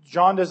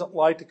 John doesn't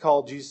like to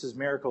call Jesus'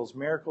 miracles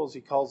miracles.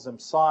 He calls them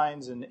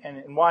signs. And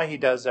why he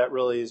does that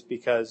really is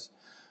because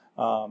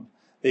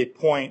they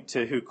point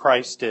to who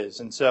Christ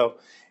is. And so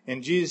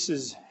in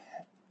Jesus'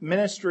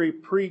 ministry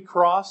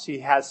pre-cross, he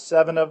has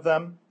 7 of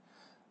them.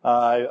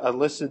 I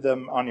listed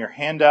them on your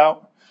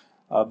handout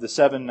of the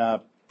 7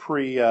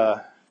 pre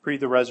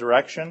the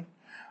resurrection.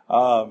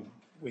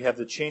 We have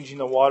the changing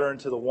the water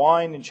into the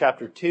wine in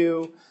chapter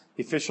 2.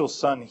 The official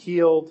son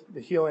healed,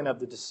 the healing of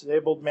the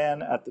disabled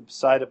man at the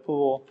Bethesda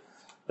pool,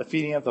 the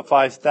feeding of the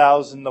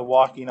 5,000, the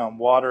walking on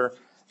water,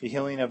 the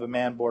healing of a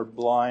man born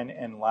blind,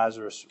 and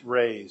Lazarus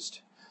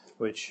raised,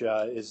 which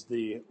is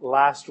the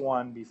last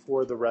one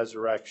before the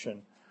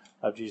resurrection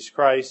of Jesus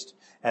Christ.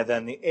 And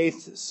then the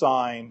 8th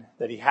sign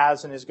that he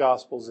has in his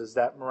Gospels is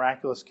that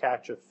miraculous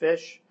catch of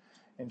fish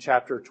in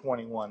chapter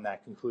 21,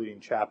 that concluding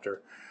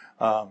chapter,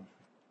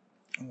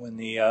 when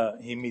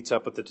he meets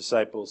up with the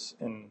disciples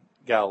in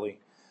Galilee.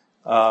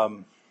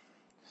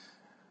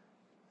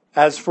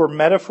 As for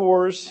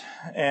metaphors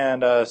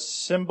and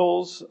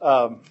symbols,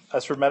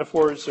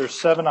 there's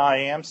 7 I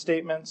am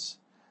statements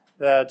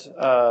that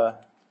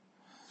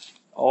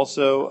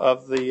also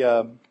of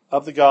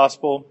the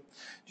gospel.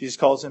 Jesus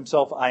calls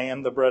himself I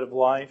am the bread of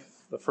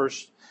life. The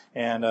first,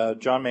 and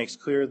John makes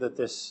clear that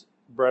this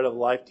bread of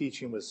life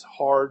teaching was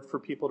hard for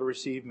people to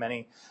receive.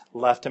 Many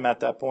left him at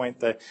that point.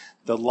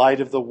 The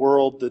light of the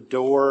world, the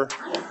door,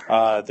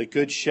 the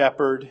good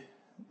shepherd,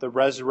 the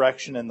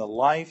resurrection and the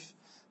life,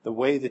 the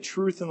way, the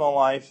truth, and the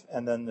life,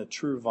 and then the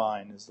true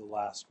vine is the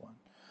last one.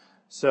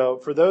 So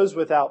for those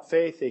without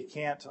faith, they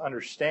can't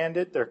understand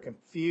it. They're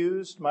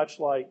confused, much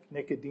like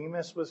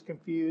Nicodemus was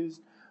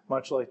confused,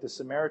 much like the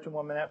Samaritan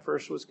woman at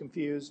first was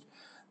confused.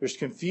 There's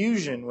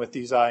confusion with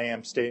these I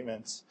am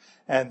statements.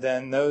 And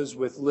then those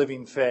with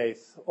living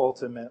faith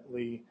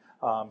ultimately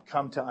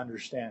come to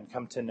understand,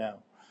 come to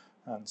know.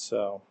 And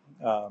so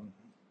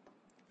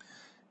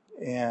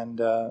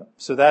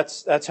so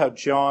that's how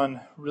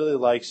John really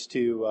likes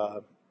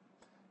to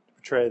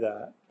portray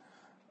that.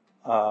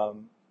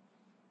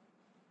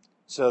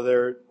 So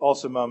there are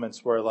also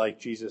moments where, like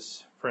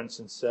Jesus, for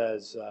instance,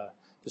 says,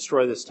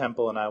 destroy this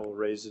temple and I will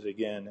raise it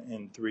again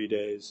in 3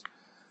 days.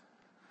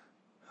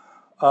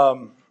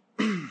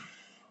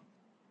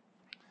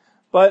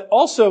 But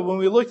also, when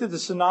we looked at the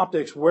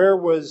synoptics, where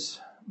was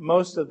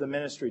most of the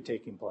ministry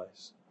taking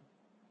place?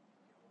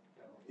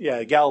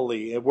 Yeah,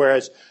 Galilee.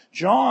 Whereas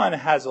John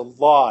has a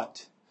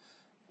lot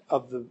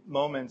of the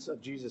moments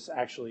of Jesus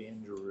actually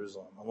in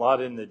Jerusalem, a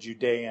lot in the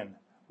Judean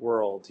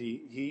world.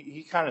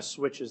 He kind of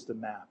switches the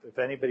map. If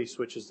anybody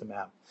switches the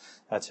map,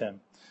 that's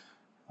him.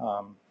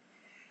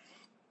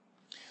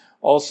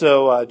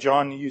 Also,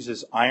 John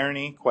uses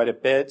irony quite a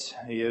bit.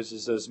 He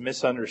uses those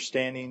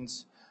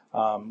misunderstandings,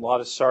 a lot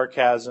of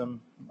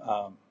sarcasm,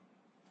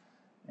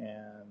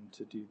 and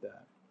to do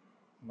that.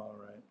 All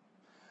right.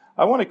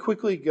 I want to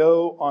quickly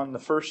go on the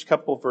first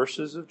couple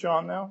verses of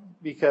John now,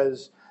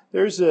 because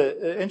there's an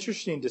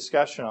interesting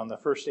discussion on the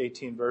first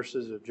 18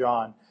 verses of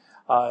John.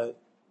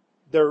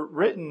 They're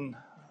written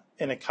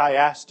in a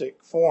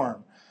chiastic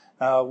form.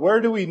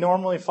 Where do we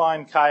normally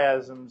find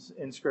chiasms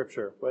in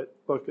Scripture? What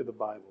book of the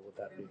Bible would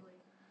that be?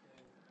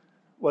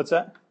 What's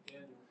that?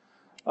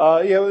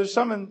 There's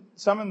some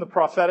in the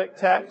prophetic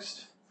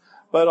text,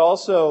 but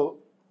also,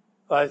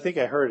 I think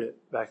I heard it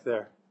back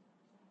there.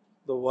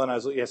 The one I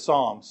was looking at,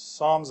 Psalms.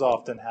 Psalms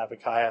often have a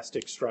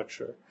chiastic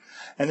structure.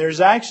 And there's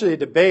actually a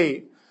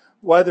debate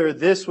whether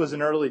this was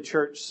an early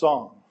church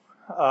song.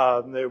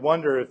 They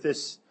wonder if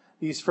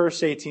these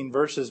first 18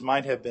 verses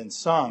might have been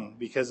sung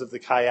because of the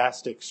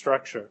chiastic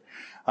structure.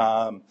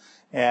 Let's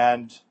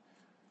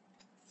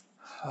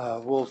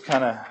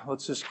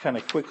just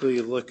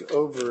quickly look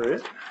over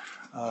it.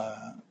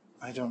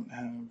 I don't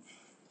have,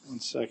 1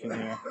 second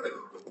here.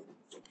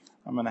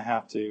 I'm going to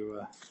have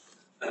to,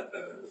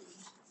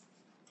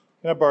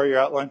 can I borrow your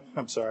outline?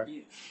 I'm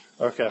sorry.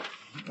 Okay.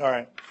 All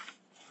right.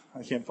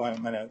 I can't find it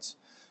in my notes.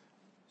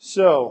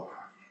 So,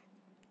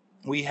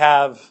 we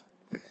have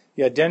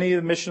the identity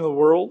of the mission of the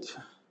world.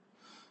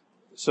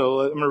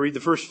 So, I'm going to read the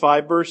first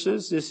 5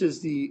 verses. This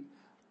is the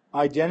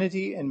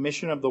identity and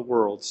mission of the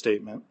world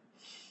statement.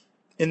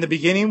 In the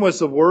beginning was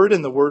the Word,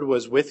 and the Word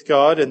was with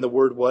God, and the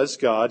Word was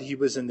God. He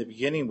was in the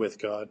beginning with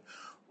God.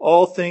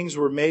 All things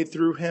were made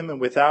through him, and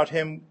without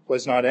him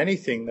was not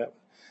anything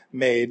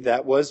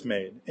that was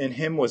made. In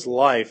him was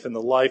life, and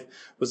the life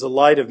was the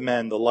light of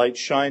men. The light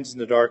shines in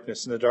the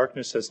darkness, and the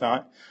darkness has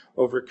not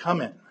overcome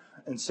it.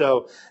 And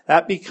so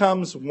that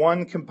becomes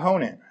one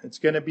component. It's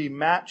going to be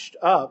matched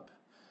up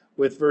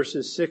with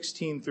verses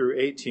 16 through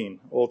 18,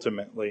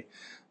 ultimately.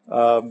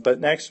 But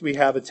next we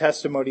have a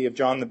testimony of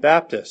John the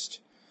Baptist.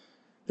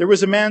 There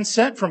was a man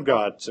sent from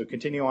God. So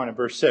continue on in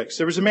verse 6.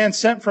 There was a man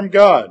sent from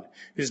God,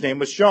 whose name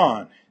was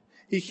John.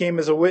 He came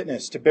as a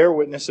witness, to bear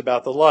witness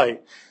about the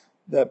light,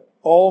 that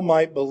all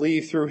might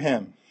believe through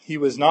him. He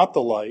was not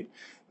the light,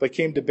 but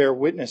came to bear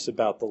witness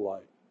about the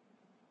light.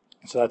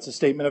 So that's a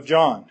statement of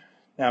John.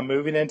 Now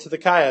moving into the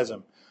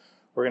chiasm,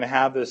 we're going to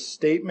have this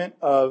statement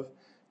of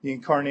the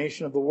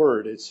incarnation of the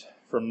Word. It's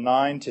from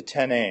 9 to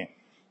 10a.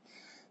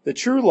 The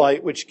true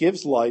light, which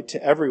gives light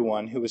to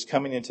everyone who is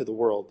coming into the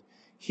world.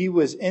 He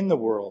was in the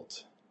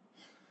world.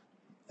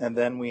 And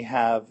then we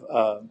have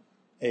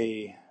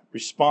a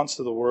response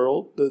to the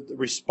world, the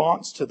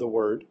response to the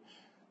Word.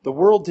 The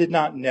world did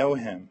not know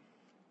him.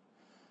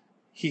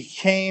 He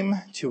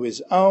came to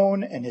his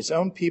own, and his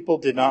own people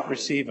did not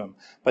receive him.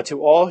 But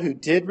to all who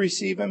did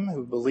receive him,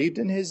 who believed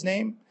in his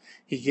name,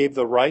 he gave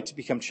the right to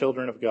become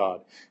children of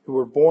God, who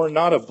were born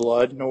not of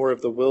blood, nor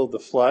of the will of the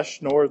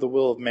flesh, nor of the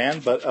will of man,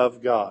 but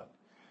of God.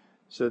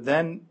 So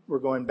then we're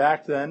going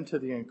back then to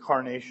the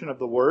incarnation of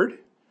the Word.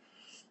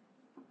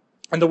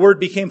 And the Word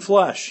became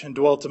flesh and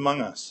dwelt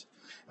among us.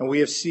 And we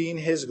have seen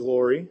his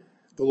glory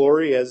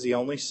as the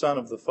only Son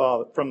of the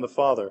Father, from the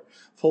Father,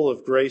 full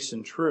of grace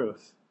and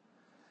truth.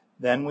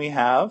 Then we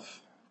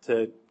have,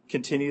 to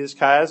continue this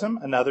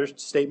chiasm, another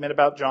statement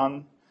about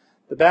John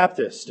the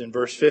Baptist in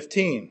verse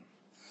 15.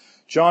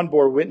 John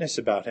bore witness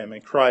about him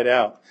and cried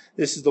out,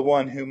 "This is the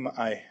one whom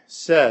I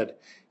said,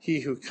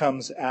 he who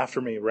comes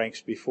after me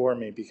ranks before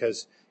me,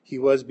 because he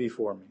was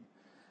before me."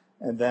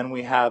 And then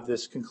we have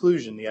this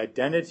conclusion, the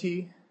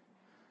identity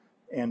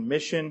and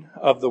mission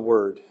of the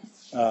Word.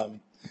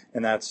 And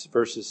that's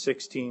verses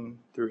 16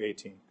 through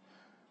 18.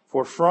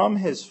 For from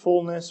his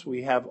fullness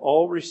we have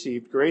all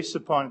received grace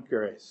upon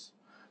grace.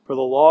 For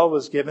the law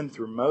was given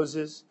through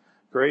Moses,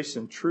 grace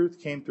and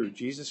truth came through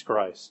Jesus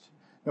Christ.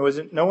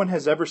 No one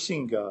has ever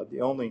seen God,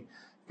 the only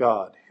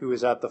God who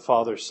is at the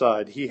Father's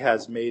side. He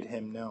has made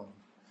him known.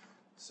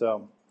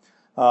 So,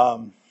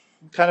 kind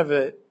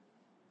of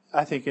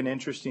I think an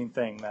interesting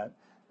thing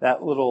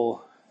that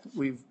little,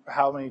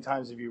 how many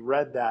times have you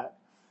read that?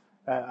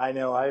 I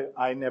know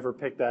I never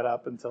picked that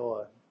up until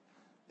a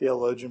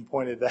theologian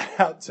pointed that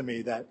out to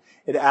me, that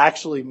it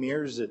actually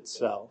mirrors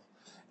itself.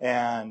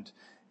 And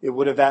it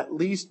would have at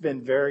least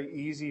been very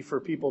easy for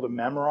people to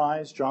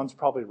memorize. John's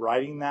probably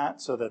writing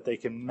that so that they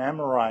can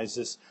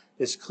memorize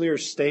this clear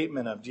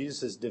statement of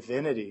Jesus'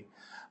 divinity,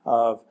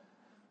 of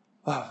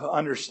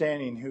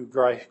understanding who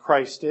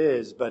Christ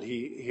is. But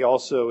he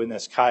also, in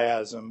this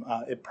chiasm,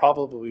 it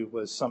probably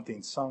was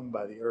something sung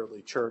by the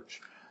early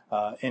church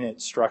in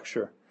its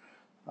structure.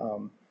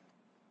 So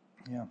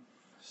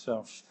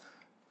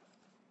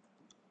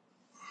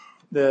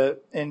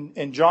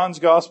in John's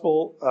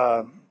gospel,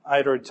 I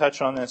had already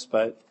touched on this,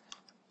 but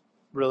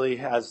really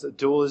has the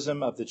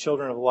dualism of the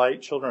children of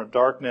light, children of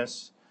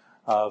darkness.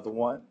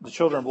 The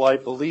children of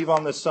light believe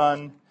on the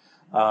Son.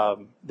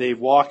 They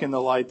walk in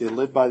the light. They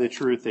live by the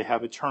truth. They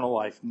have eternal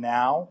life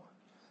now.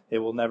 They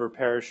will never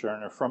perish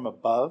and are from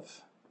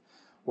above.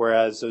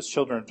 Whereas those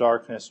children of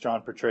darkness,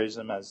 John portrays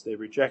them as they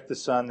reject the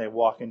Son. They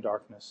walk in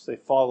darkness. They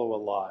follow a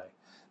lie.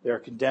 They are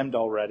condemned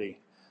already.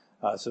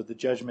 So the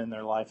judgment in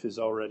their life is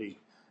already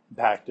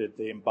impacted.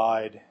 They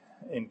abide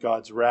in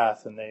God's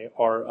wrath, and they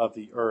are of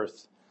the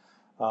earth.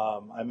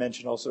 I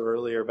mentioned also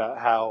earlier about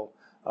how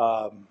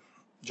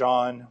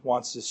John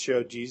wants to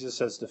show Jesus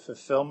as the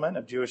fulfillment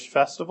of Jewish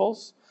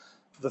festivals,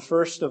 the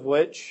first of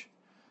which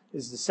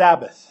is the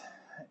Sabbath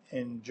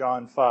in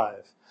John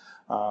 5.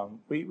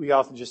 We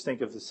often just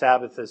think of the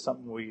Sabbath as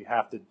something we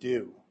have to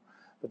do,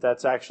 but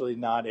that's actually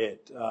not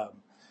it.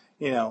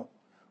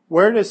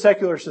 Where does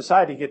secular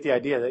society get the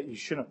idea that you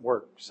shouldn't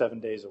work 7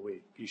 days a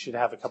week? You should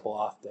have a couple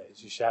off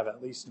days. You should have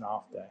at least an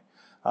off day.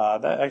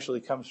 That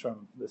actually comes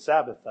from the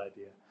Sabbath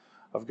idea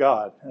of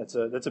God. That's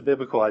a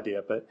biblical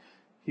idea. But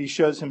he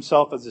shows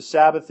himself as the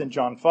Sabbath in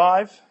John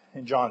 5.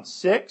 In John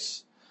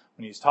 6,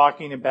 when he's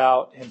talking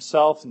about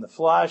himself in the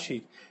flesh,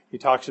 he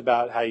talks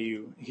about how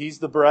he's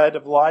the bread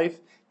of life.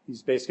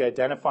 He's basically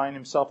identifying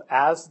himself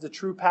as the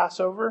true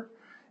Passover.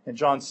 In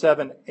John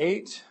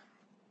 7:8,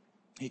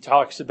 he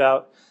talks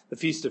about the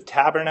Feast of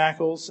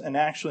Tabernacles. And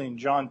actually in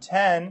John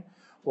 10,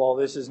 while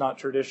this is not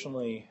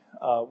traditionally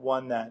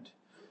one that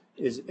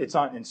it's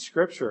not in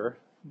Scripture,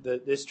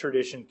 this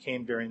tradition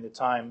came during the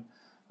time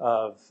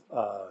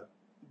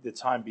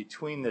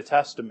between the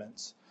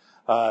Testaments.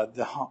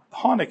 The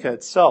Hanukkah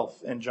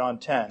itself in John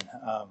 10,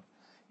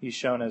 he's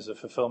shown as a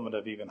fulfillment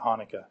of even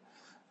Hanukkah.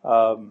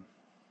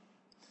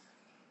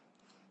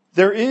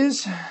 There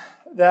is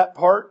that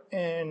part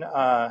in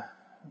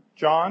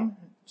John,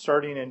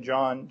 starting in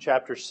John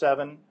chapter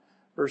 7,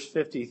 verse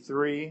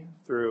 53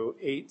 through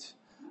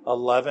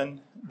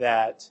 8:11,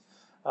 that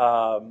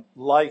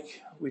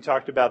like we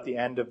talked about the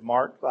end of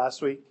Mark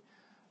last week,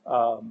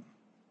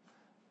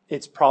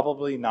 it's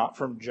probably not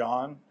from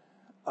John.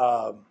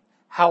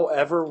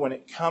 However, when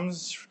it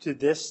comes to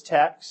this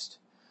text,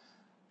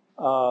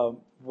 there's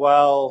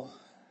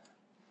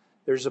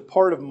a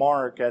part of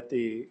Mark at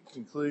the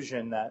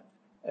conclusion that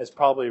is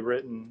probably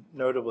written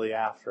notably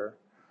after.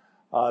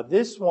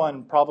 This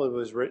one probably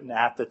was written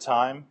at the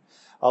time.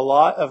 A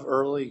lot of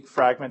early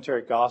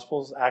fragmentary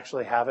Gospels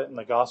actually have it in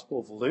the Gospel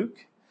of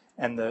Luke,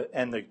 and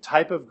the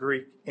type of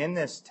Greek in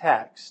this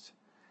text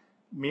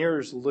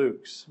mirrors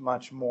Luke's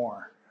much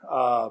more.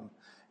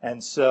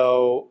 And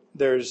so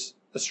there's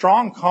a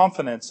strong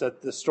confidence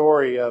that the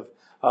story of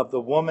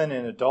the woman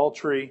in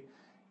adultery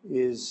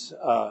is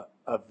a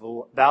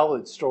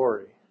valid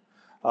story.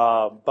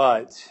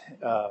 But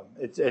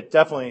it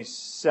definitely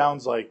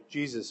sounds like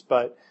Jesus.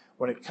 But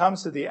when it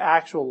comes to the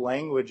actual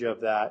language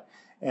of that,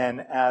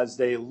 and as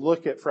they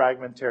look at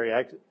fragmentary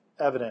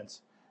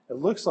evidence, it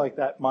looks like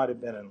that might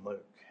have been in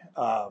Luke.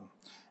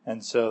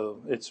 And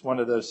so it's one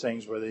of those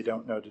things where they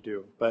don't know what to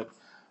do. But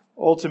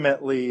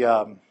ultimately,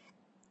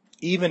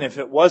 even if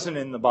it wasn't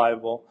in the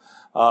Bible,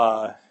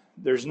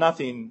 there's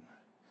nothing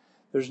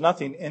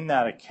in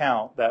that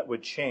account that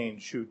would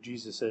change who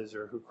Jesus is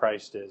or who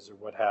Christ is or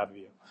what have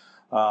you.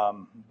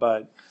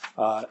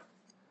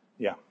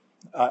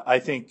 I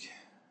think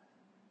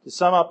to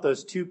sum up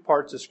those two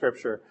parts of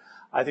Scripture,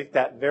 I think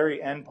that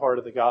very end part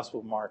of the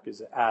Gospel of Mark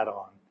is an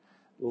add-on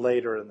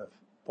later in the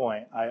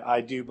point.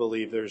 I do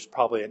believe there's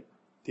probably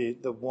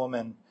the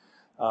woman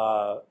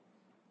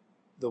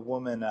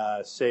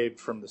saved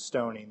from the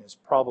stoning is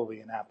probably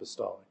an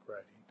apostolic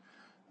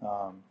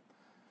writing.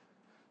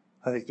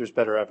 I think there's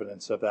better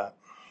evidence of that.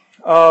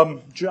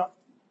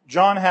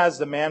 John has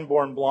the man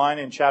born blind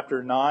in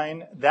chapter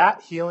 9.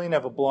 That healing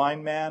of a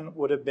blind man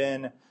would have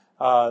been,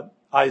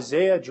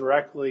 Isaiah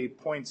directly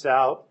points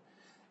out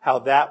how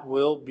that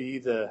will be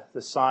the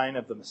sign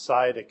of the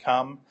Messiah to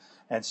come.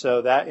 And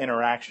so that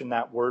interaction,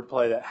 that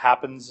wordplay that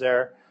happens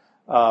there,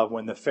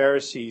 when the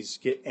Pharisees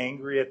get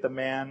angry at the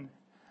man,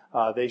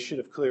 they should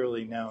have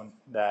clearly known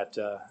that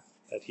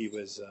he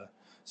was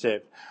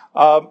saved.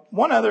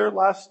 One other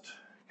last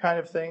kind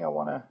of thing I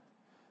want to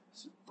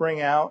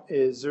bring out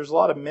is there's a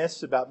lot of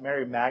myths about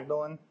Mary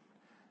Magdalene,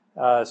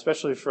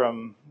 especially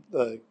from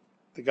the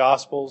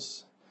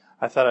Gospels.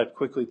 I thought I'd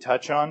quickly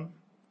touch on.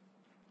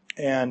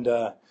 And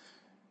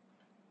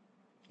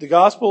the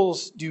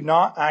Gospels do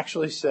not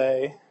actually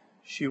say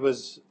she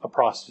was a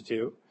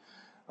prostitute.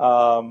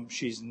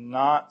 She's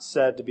not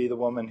said to be the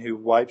woman who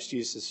wipes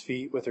Jesus'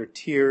 feet with her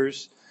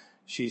tears.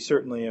 She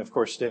certainly, of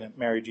course, didn't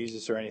marry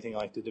Jesus or anything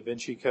like the Da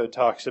Vinci Code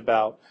talks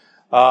about.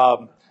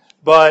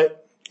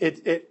 But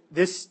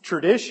this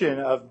tradition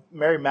of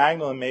Mary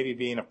Magdalene maybe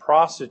being a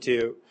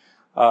prostitute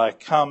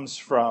comes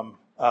from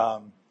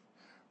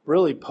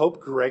really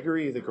Pope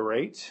Gregory the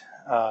Great.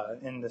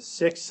 In the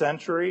 6th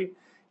century,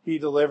 he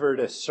delivered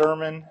a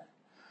sermon,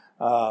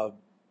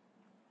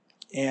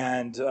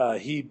 and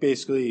he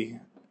basically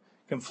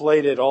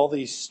conflated all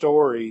these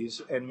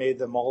stories and made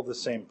them all the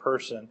same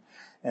person.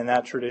 And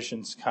that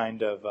tradition's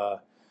kind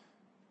of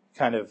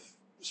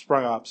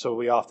sprung up. So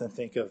we often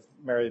think of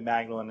Mary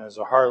Magdalene as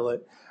a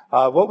harlot.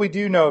 What we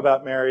do know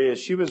about Mary is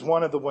she was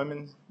one of the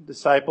women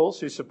disciples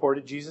who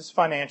supported Jesus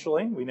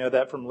financially. We know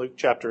that from Luke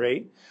chapter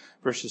 8,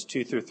 verses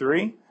 2 through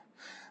 3.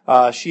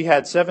 She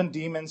had 7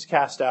 demons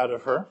cast out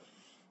of her.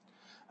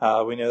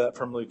 We know that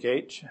from Luke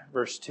 8,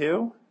 verse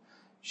 2.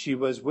 She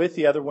was with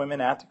the other women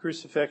at the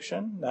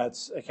crucifixion.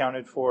 That's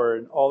accounted for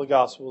in all the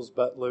Gospels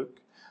but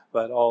Luke.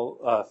 But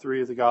all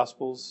 3 of the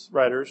Gospels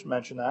writers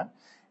mention that.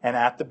 And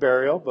at the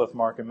burial, both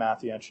Mark and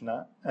Matthew mention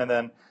that. And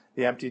then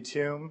the empty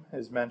tomb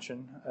is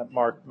mentioned at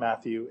Mark,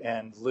 Matthew,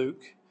 and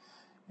Luke.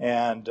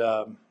 And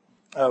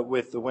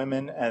with the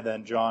women. And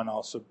then John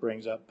also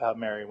brings up how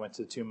Mary went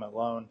to the tomb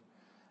alone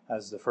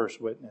as the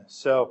first witness.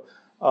 So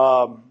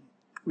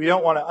we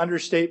don't want to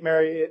understate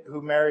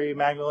who Mary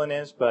Magdalene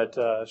is,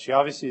 but she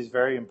obviously is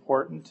very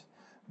important.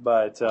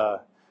 But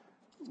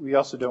we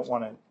also don't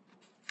want to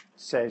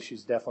say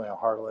she's definitely a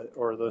harlot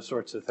or those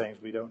sorts of things.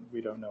 We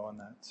don't know on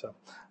that. So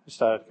I just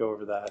thought I'd go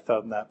over that. I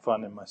found that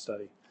fun in my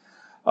study.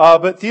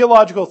 But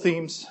theological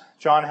themes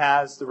John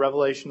has: the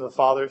revelation of the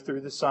Father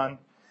through the Son,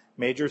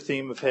 major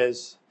theme of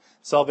his;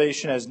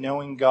 salvation as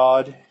knowing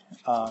God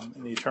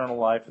in the eternal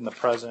life in the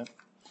present,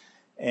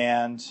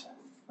 and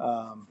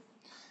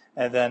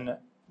then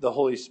the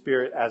Holy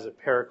Spirit as a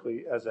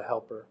paraclete, as a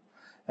helper.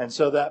 And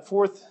so that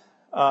 4th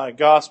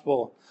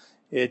gospel,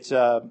 it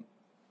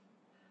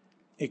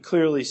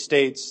clearly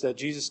states that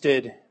Jesus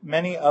did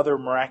many other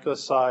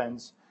miraculous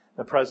signs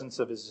in the presence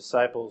of his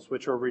disciples,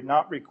 which are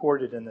not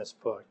recorded in this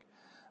book.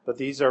 But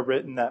these are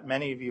written that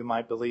many of you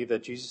might believe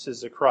that Jesus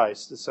is the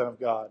Christ, the Son of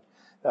God,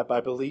 that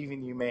by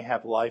believing you may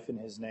have life in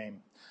his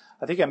name.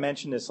 I think I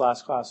mentioned this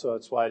last class, so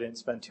that's why I didn't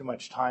spend too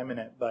much time in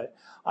it. But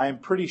I am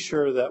pretty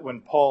sure that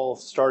when Paul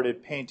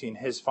started painting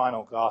his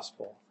final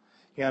gospel,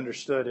 he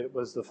understood it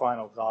was the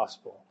final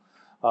gospel.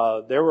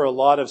 There were a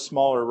lot of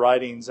smaller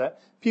writings that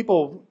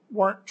people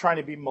weren't trying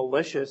to be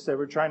malicious. They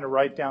were trying to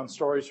write down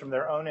stories from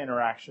their own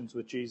interactions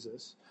with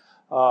Jesus.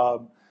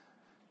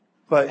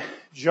 But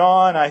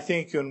John, I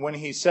think, and when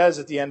he says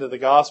at the end of the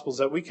Gospels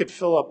that we could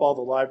fill up all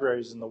the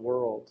libraries in the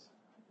world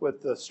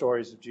with the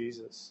stories of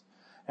Jesus,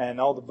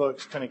 and all the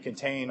books kind of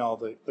contain all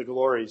the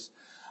glories,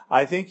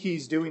 I think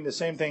he's doing the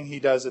same thing he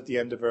does at the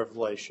end of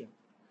Revelation,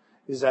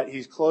 is that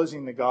he's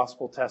closing the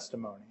gospel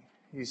testimony.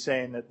 He's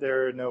saying that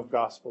there are no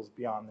gospels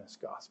beyond this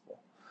gospel,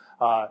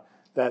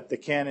 that the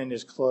canon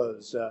is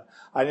closed.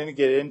 I didn't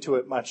get into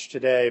it much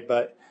today,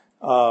 but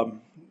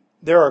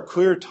there are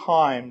clear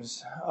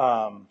times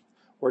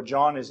where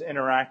John is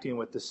interacting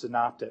with the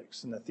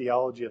synoptics and the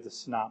theology of the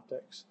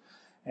synoptics.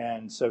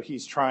 And so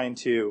he's trying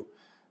to,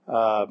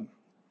 I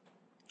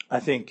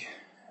think,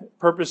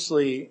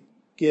 purposely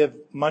give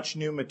much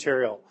new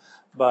material,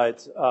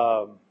 but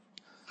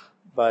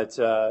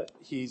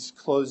he's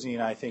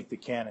closing, I think, the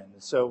canon.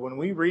 So when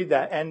we read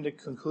that end of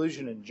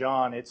conclusion in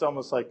John, it's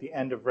almost like the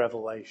end of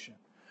Revelation,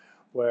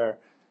 where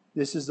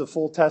this is the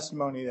full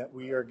testimony that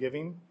we are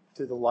giving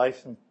to the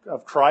life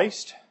of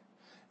Christ,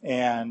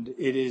 and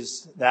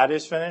that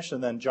is finished.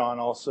 And then John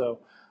also,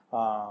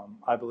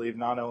 I believe,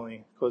 not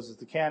only closes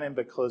the canon,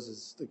 but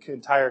closes the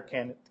entire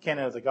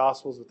canon of the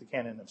Gospels with the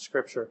canon of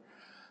Scripture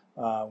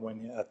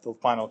at the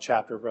final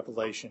chapter of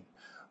Revelation,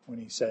 when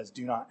he says,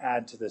 do not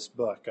add to this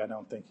book. I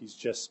don't think he's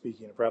just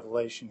speaking of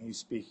Revelation. He's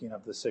speaking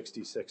of the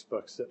 66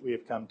 books that we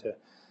have come to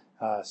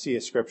see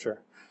as Scripture.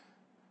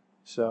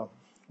 So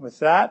with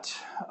that,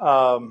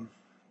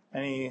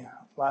 any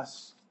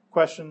last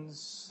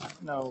questions?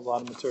 No, a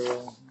lot of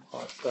material, a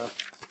lot of stuff,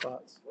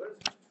 thoughts.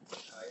 What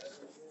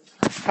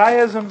is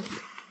Chiasm.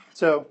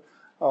 So,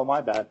 my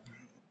bad.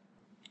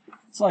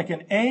 It's like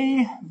an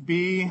A,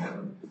 B,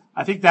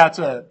 I think that's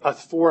a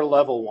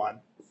 4-level one.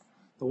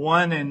 The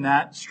one in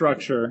that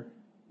structure.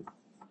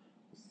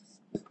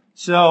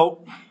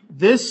 So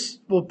this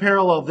will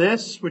parallel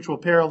this, which will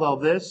parallel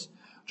this,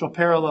 which will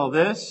parallel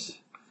this.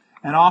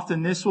 And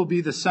often this will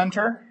be the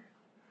center.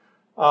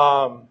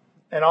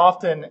 And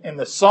often in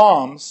the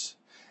Psalms,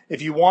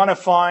 if you want to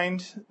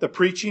find the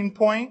preaching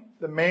point,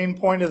 the main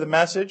point of the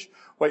message,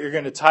 what you're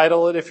going to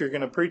title it, if you're going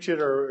to preach it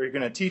or you're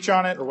going to teach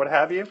on it or what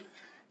have you.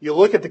 You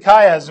look at the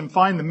chiasm,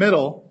 find the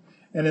middle,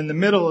 and in the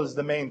middle is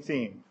the main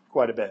theme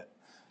quite a bit.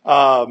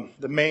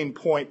 The main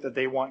point that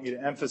they want you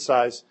to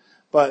emphasize.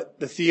 But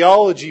the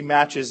theology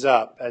matches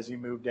up as you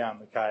move down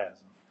the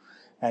chiasm.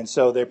 And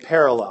so they're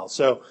parallel.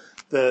 So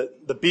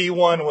the B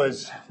one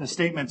was the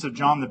statements of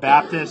John the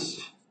Baptist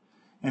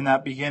in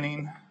that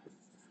beginning.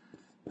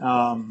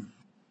 The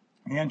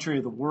entry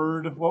of the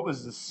Word. What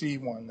was the C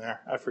one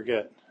there? I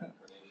forget.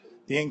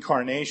 The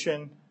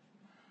incarnation.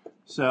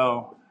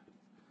 So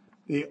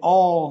they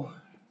all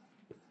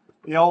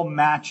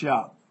match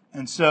up.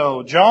 And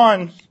so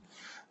John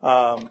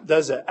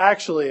does it.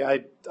 Actually, I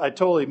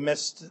totally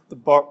missed the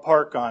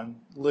park on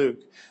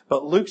Luke.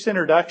 But Luke's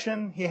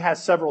introduction, he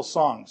has several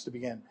songs to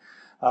begin.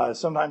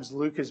 Sometimes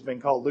Luke has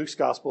been called Luke's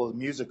Gospel a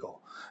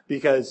musical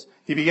because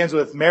he begins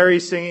with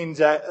Mary singing,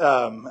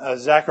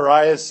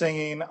 Zacharias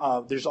singing.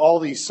 There's all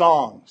these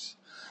songs.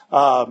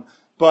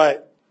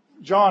 But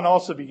John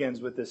also begins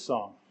with this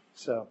song.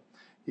 So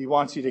he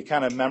wants you to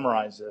kind of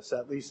memorize this,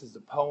 at least as a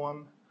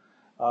poem.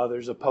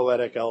 There's a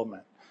poetic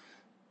element.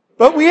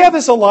 But we have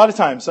this a lot of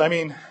times. I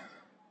mean,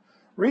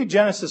 read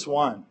Genesis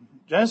 1.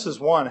 Genesis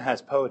 1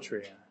 has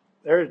poetry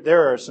in it.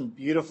 There are some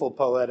beautiful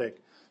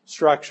poetic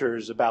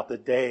structures about the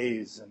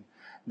days and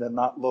the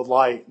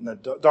light and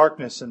the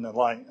darkness and the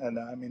light and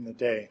the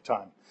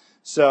daytime.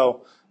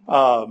 So,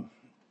 but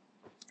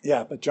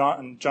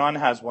John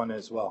has one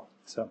as well.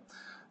 So,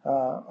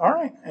 all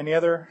right. Any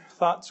other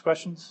thoughts,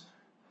 questions,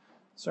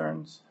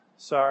 concerns?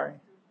 Sorry.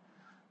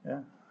 Yeah.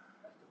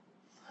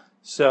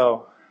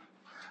 So,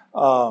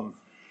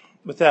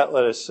 with that,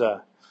 let us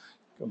go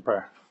in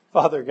prayer.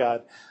 Father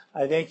God,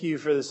 I thank you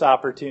for this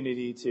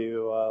opportunity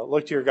to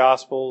look to your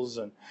Gospels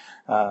and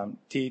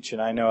teach.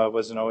 And I know I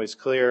wasn't always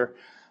clear.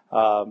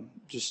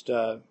 Just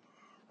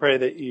pray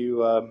that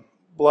you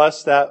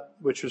bless that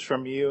which was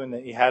from you and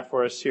that you had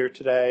for us here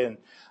today. And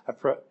I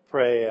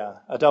pray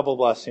a double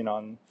blessing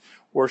on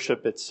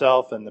worship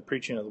itself and the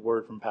preaching of the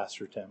word from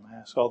Pastor Tim. I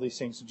ask all these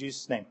things in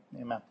Jesus' name.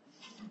 Amen.